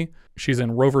the movie. She's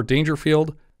in Rover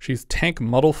Dangerfield. She's Tank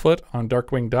Muddlefoot on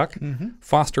Darkwing Duck.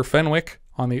 Foster Fenwick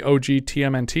on the OG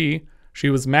TMNT. She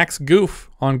was Max Goof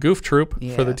on Goof Troop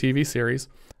for the TV series.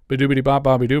 Badoobity Bop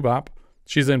Bobby Doo Bop.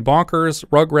 She's in Bonkers,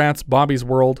 Rugrats, Bobby's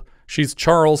World. She's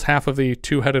Charles, half of the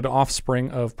two-headed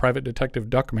offspring of Private Detective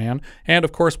Duckman. And,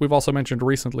 of course, we've also mentioned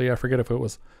recently, I forget if it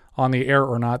was on the air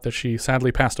or not, that she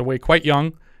sadly passed away quite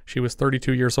young. She was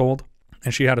 32 years old,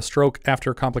 and she had a stroke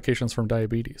after complications from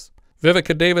diabetes.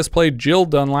 Viveka Davis played Jill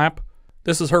Dunlap.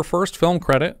 This is her first film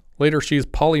credit. Later, she's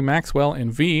Polly Maxwell in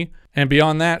V. And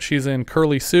beyond that, she's in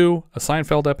Curly Sue, a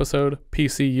Seinfeld episode,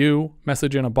 PCU,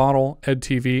 Message in a Bottle,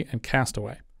 EdTV, and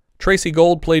Castaway. Tracey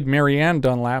Gold played Marianne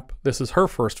Dunlap. This is her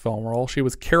first film role. She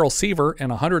was Carol Seaver in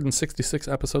 166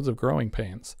 episodes of Growing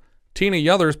Pains. Tina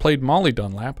Yothers played Molly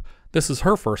Dunlap. This is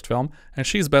her first film, and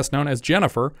she's best known as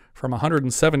Jennifer from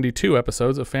 172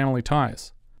 episodes of Family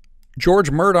Ties.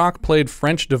 George Murdoch played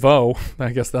French DeVoe.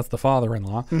 I guess that's the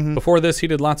father-in-law. Before this, he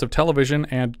did lots of television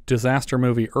and disaster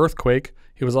movie Earthquake.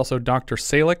 He was also Dr.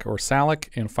 Salick or Salick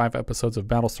in 5 episodes of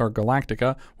Battlestar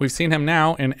Galactica. We've seen him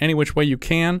now in Any Which Way You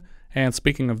Can. And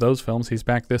speaking of those films, he's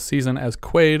back this season as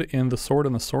Quaid in The Sword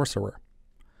and the Sorcerer,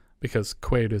 because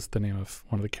Quaid is the name of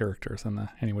one of the characters in the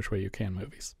Any Which Way You Can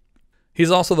movies.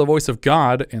 He's also the voice of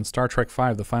God in Star Trek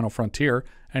V: The Final Frontier,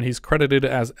 and he's credited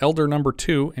as Elder Number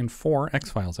 2 in 4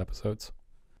 X-Files episodes.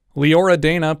 Leora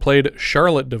Dana played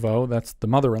Charlotte DeVoe, that's the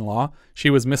mother-in-law. She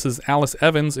was Mrs. Alice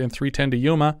Evans in 3:10 to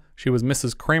Yuma. She was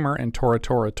Mrs. Kramer in Tora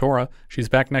Tora Tora. She's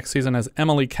back next season as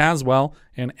Emily Caswell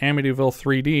in Amityville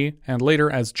 3D, and later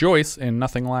as Joyce in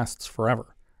Nothing Lasts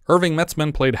Forever. Irving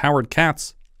Metzman played Howard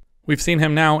Katz. We've seen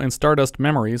him now in Stardust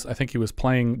Memories. I think he was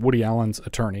playing Woody Allen's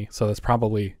attorney, so that's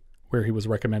probably where he was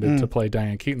recommended to play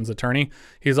Diane Keaton's attorney.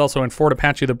 He's also in Fort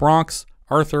Apache the Bronx,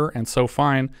 Arthur, and So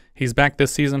Fine. He's back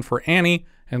this season for Annie,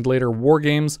 and later War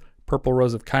Games, Purple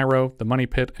Rose of Cairo, The Money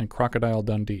Pit, and Crocodile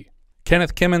Dundee.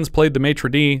 Kenneth Kimmins played the maitre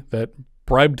d' that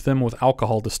bribed them with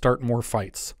alcohol to start more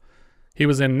fights. He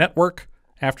was in Network.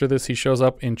 After this, he shows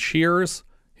up in Cheers.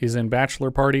 He's in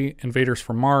Bachelor Party, Invaders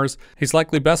from Mars. He's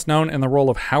likely best known in the role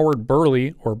of Howard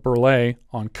Burley, or Burleigh,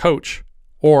 on Coach,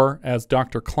 or as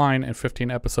Dr. Klein in 15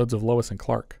 episodes of Lois and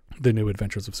Clark, The New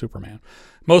Adventures of Superman.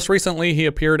 Most recently, he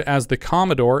appeared as the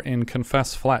Commodore in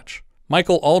Confess Fletch.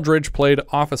 Michael Aldridge played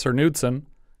Officer Knudsen.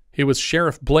 He was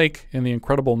Sheriff Blake in The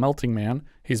Incredible Melting Man.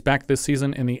 He's back this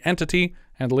season in The Entity,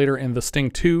 and later in The Sting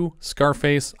 2,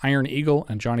 Scarface, Iron Eagle,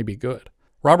 and Johnny Be Good.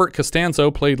 Robert Costanzo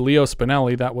played Leo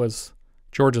Spinelli. That was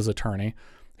George's attorney.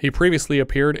 He previously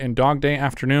appeared in Dog Day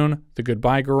Afternoon, The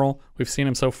Goodbye Girl. We've seen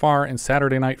him so far in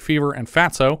Saturday Night Fever and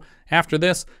Fatso. After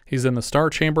this, he's in The Star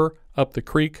Chamber, Up the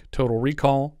Creek, Total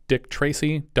Recall, Dick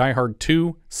Tracy, Die Hard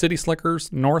 2, City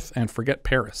Slickers, North, and Forget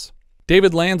Paris.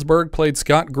 David Landsberg played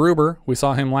Scott Gruber. We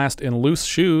saw him last in Loose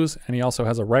Shoes, and he also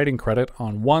has a writing credit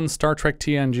on one Star Trek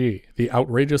TNG, The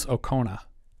Outrageous Okona.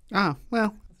 Oh,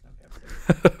 well.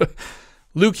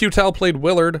 Lou Cutel played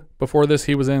Willard. Before this,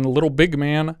 he was in Little Big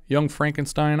Man, Young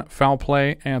Frankenstein, Foul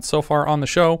Play, and so far on the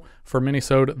show for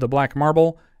minisode The Black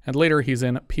Marble, and later he's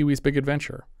in Pee-wee's Big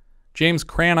Adventure. James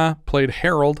Crana played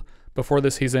Harold. Before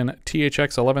this, he's in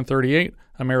THX 1138,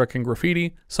 American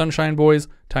Graffiti, Sunshine Boys,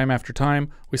 Time After Time.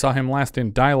 We saw him last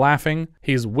in Die Laughing.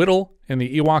 He's Whittle in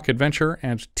The Ewok Adventure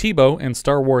and Tebow in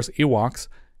Star Wars Ewoks.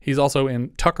 He's also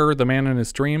in Tucker, The Man in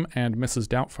His Dream, and Mrs.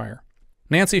 Doubtfire.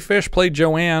 Nancy Fish played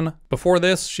Joanne. Before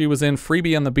this, she was in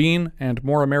Freebie and the Bean and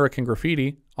More American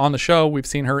Graffiti. On the show, we've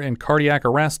seen her in Cardiac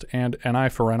Arrest and An Eye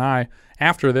for an Eye.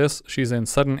 After this, she's in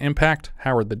Sudden Impact,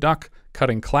 Howard the Duck,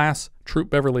 Cutting Class, Troop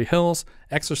Beverly Hills,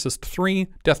 Exorcist 3,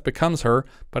 Death Becomes Her,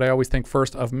 but I always think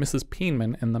first of Mrs.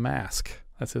 Peenman in The Mask.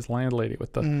 That's his landlady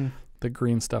with the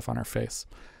green stuff on her face.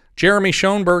 Jeremy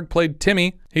Schoenberg played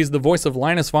Timmy. He's the voice of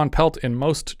Linus Von Pelt in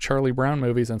most Charlie Brown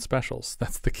movies and specials.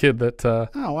 That's the kid that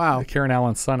Karen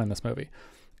Allen's son in this movie.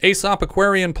 Aesop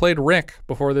Aquarian played Rick.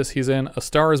 Before this, he's in A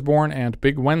Star is Born and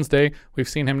Big Wednesday. We've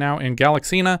seen him now in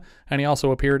Galaxina, and he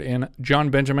also appeared in John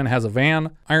Benjamin Has a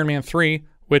Van, Iron Man 3,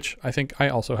 which I think I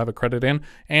also have a credit in,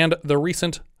 and the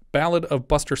recent Ballad of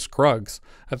Buster Scruggs.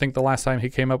 I think the last time he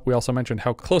came up, we also mentioned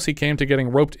how close he came to getting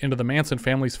roped into the Manson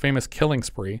family's famous killing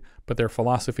spree, but their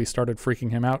philosophy started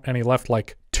freaking him out, and he left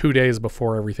like 2 days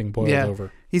before everything boiled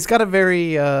over. He's got a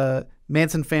very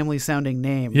Manson family sounding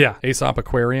name. Yeah, Aesop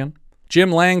Aquarian.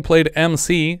 Jim Lang played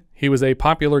MC. He was a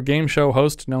popular game show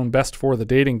host known best for The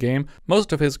Dating Game.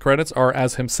 Most of his credits are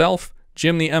as himself,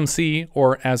 Jim the MC,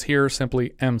 or as here,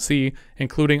 simply MC,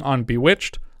 including on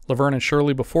Bewitched, Laverne and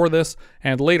Shirley before this,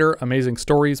 and later Amazing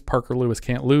Stories, Parker Lewis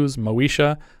Can't Lose,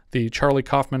 Moesha, The Charlie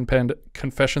Kaufman penned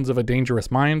Confessions of a Dangerous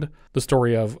Mind, the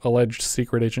story of alleged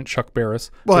secret agent Chuck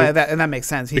Barris. Well, that makes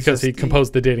sense. Because he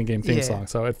composed the dating game theme song,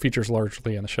 so it features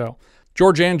largely in the show.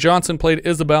 Georgianne Johnson played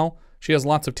Isabel. She has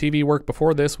lots of TV work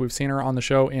before this. We've seen her on the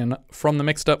show in From the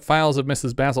Mixed Up Files of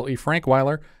Mrs. Basil E.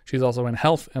 Frankweiler. She's also in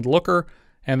Health and Looker.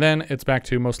 And then it's back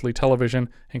to mostly television,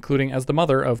 including as the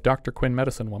mother of Dr. Quinn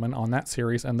Medicine Woman on that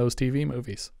series and those TV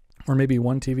movies. Or maybe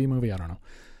one TV movie, I don't know.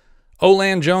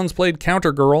 Olan Jones played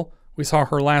Counter Girl. We saw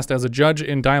her last as a judge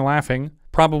in Die Laughing,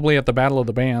 probably at the Battle of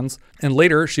the Bands, and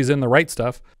later she's in The Right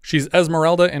Stuff. She's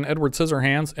Esmeralda in Edward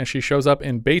Scissorhands, and she shows up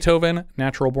in Beethoven,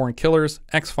 Natural Born Killers,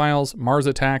 X-Files, Mars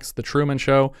Attacks, The Truman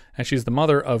Show, and she's the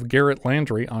mother of Garrett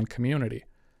Landry on Community.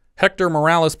 Hector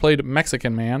Morales played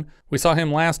Mexican Man. We saw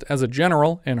him last as a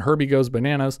general in Herbie Goes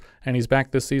Bananas, and he's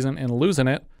back this season in Losing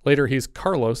It. Later he's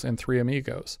Carlos in Three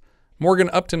Amigos. Morgan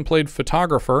Upton played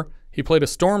Photographer. He played a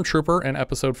stormtrooper in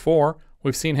episode 4.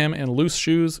 We've seen him in Loose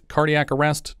Shoes, Cardiac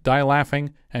Arrest, Die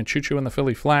Laughing, and Choo Choo and the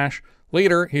Philly Flash.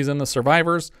 Later, he's in The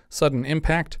Survivors, Sudden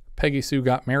Impact, Peggy Sue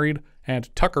Got Married,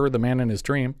 and Tucker, the Man in His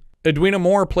Dream. Edwina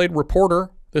Moore played Reporter.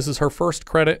 This is her first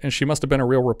credit, and she must have been a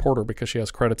real reporter because she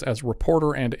has credits as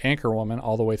reporter and anchorwoman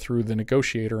all the way through The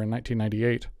Negotiator in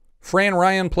 1998. Fran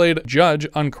Ryan played Judge,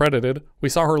 uncredited. We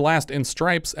saw her last in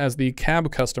Stripes as the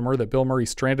cab customer that Bill Murray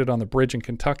stranded on the bridge in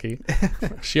Kentucky.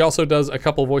 She also does a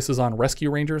couple voices on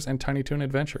Rescue Rangers and Tiny Toon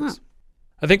Adventures.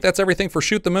 I think that's everything for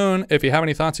Shoot the Moon. If you have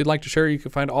any thoughts you'd like to share, you can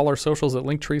find all our socials at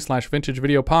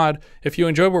linktree/vintagevideopod. If you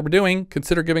enjoyed what we're doing,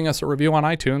 consider giving us a review on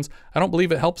iTunes. I don't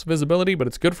believe it helps visibility, but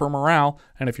it's good for morale.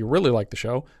 And if you really like the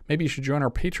show, maybe you should join our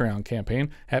Patreon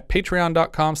campaign at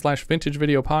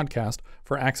patreon.com/vintagevideopodcast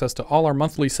for access to all our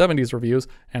monthly 70s reviews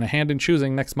and a hand in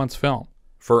choosing next month's film.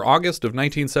 For August of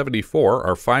 1974,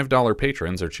 our $5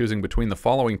 patrons are choosing between the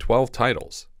following 12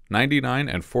 titles: 99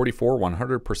 and 44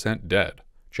 100% Dead,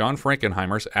 John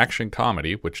Frankenheimer's action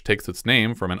comedy, which takes its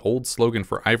name from an old slogan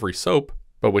for Ivory Soap,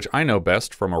 but which I know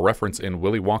best from a reference in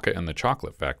Willy Wonka and the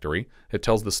Chocolate Factory. It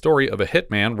tells the story of a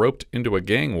hitman roped into a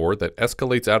gang war that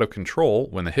escalates out of control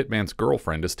when the hitman's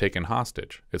girlfriend is taken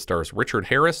hostage. It stars Richard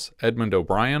Harris, Edmund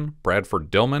O'Brien, Bradford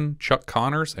Dillman, Chuck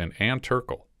Connors, and Ann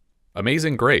Turkle.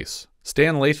 Amazing Grace,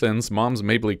 Stan Lathan's Mom's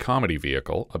Mabley comedy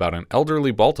vehicle about an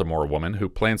elderly Baltimore woman who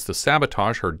plans to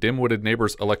sabotage her dim-witted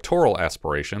neighbor's electoral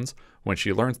aspirations when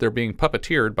she learns they're being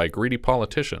puppeteered by greedy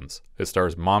politicians. It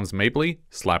stars Moms Mabley,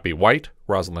 Slappy White,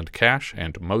 Rosalind Cash,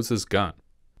 and Moses Gunn.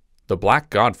 The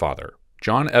Black Godfather,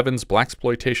 John Evans'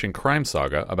 blaxploitation crime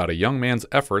saga about a young man's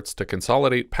efforts to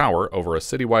consolidate power over a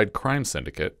citywide crime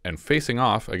syndicate and facing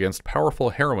off against powerful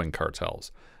heroin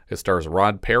cartels. It stars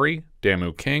Rod Perry,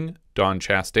 Damu King, Dawn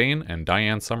Chastain, and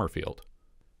Diane Summerfield.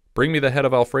 Bring Me the Head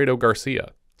of Alfredo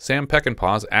Garcia, Sam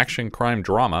Peckinpah's action crime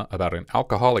drama about an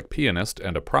alcoholic pianist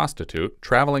and a prostitute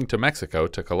traveling to Mexico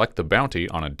to collect the bounty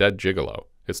on a dead gigolo.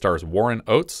 It stars Warren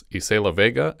Oates, Isela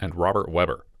Vega, and Robert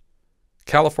Webber.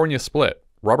 California Split,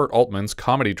 Robert Altman's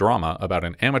comedy drama about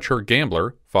an amateur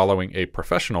gambler following a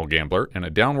professional gambler in a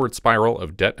downward spiral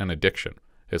of debt and addiction.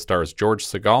 It stars George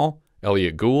Segal,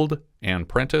 Elliot Gould, Ann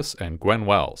Prentice, and Gwen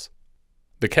Wells.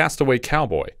 The Castaway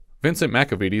Cowboy, Vincent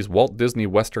McAvity's Walt Disney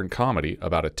Western comedy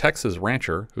about a Texas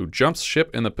rancher who jumps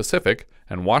ship in the Pacific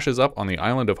and washes up on the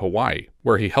island of Hawaii,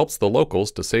 where he helps the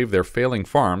locals to save their failing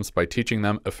farms by teaching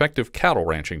them effective cattle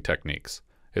ranching techniques.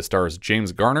 It stars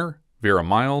James Garner, Vera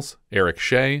Miles, Eric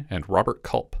Shea, and Robert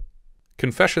Culp.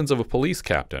 Confessions of a Police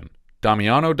Captain,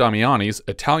 Damiano Damiani's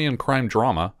Italian crime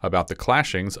drama about the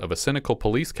clashings of a cynical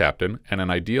police captain and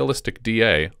an idealistic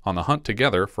DA on the hunt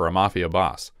together for a mafia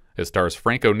boss. It stars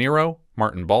Franco Nero,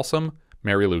 Martin Balsam,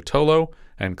 Mary Lou Tolo,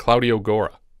 and Claudio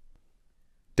Gora.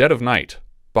 Dead of Night,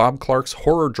 Bob Clark's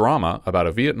horror drama about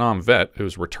a Vietnam vet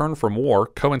whose return from war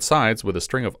coincides with a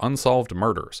string of unsolved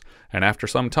murders, and after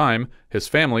some time, his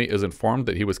family is informed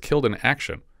that he was killed in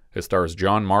action. It stars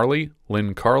John Marley,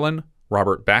 Lynn Carlin,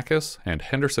 Robert Backus, and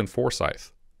Henderson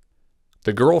Forsyth.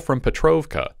 The Girl from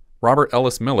Petrovka, Robert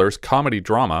Ellis Miller's comedy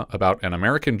drama about an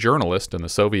American journalist in the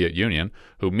Soviet Union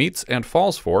who meets and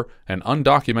falls for an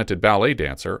undocumented ballet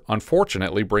dancer,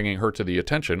 unfortunately bringing her to the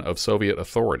attention of Soviet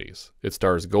authorities. It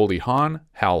stars Goldie Hawn,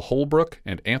 Hal Holbrook,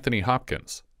 and Anthony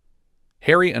Hopkins.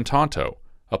 Harry and Tonto,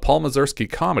 a Paul Mazursky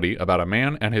comedy about a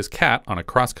man and his cat on a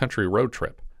cross-country road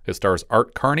trip. It stars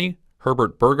Art Carney,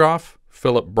 Herbert Berghoff,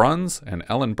 Philip Bruns, and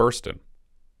Ellen Burstyn.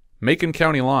 Macon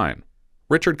County Line,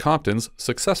 Richard Compton's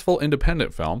successful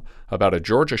independent film about a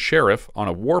Georgia sheriff on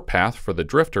a warpath for the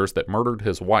drifters that murdered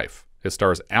his wife. It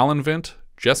stars Alan Vint,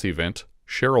 Jesse Vint,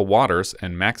 Cheryl Waters,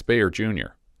 and Max Bayer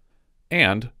Jr.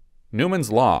 And Newman's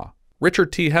Law,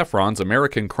 Richard T. Heffron's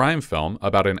American crime film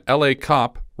about an LA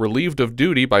cop relieved of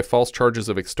duty by false charges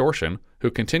of extortion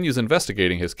who continues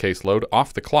investigating his caseload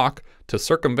off the clock to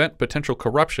circumvent potential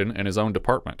corruption in his own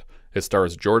department. It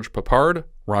stars George Peppard,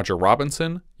 Roger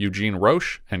Robinson, Eugene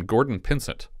Roche, and Gordon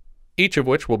Pinsent, each of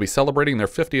which will be celebrating their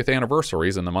 50th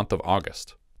anniversaries in the month of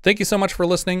August. Thank you so much for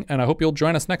listening, and I hope you'll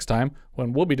join us next time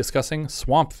when we'll be discussing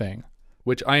Swamp Thing,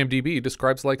 which IMDb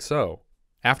describes like so.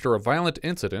 After a violent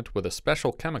incident with a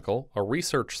special chemical, a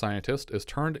research scientist is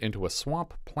turned into a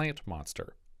swamp plant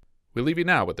monster. We leave you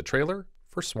now with the trailer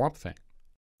for Swamp Thing.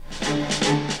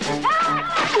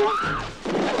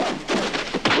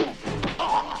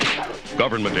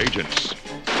 Government agents,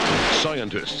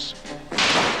 scientists,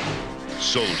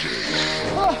 soldiers,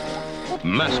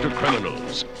 master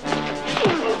criminals,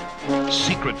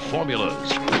 secret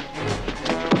formulas,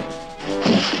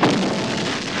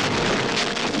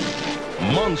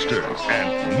 monsters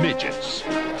and midgets.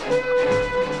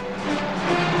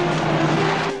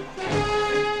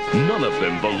 None of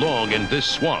them belong in this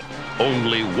swamp.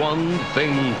 Only one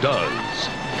thing does.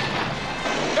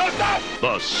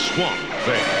 The Swamp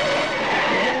Thing.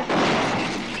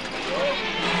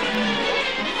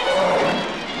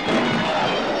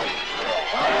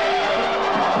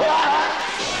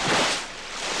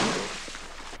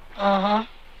 Uh-huh.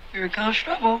 Here comes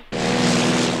trouble.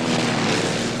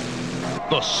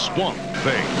 The Swamp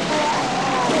Thing.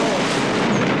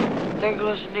 There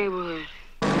goes the neighborhood.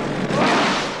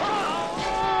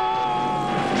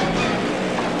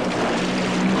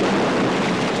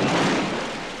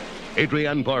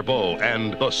 Adrienne Barbeau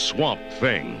and The Swamp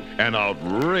Thing, an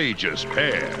outrageous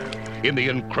pair in the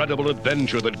incredible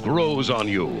adventure that grows on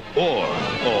you or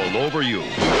all over you.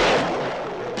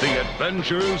 The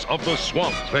Adventures of the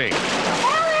Swamp Thing.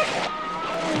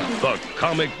 The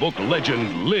comic book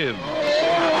legend lives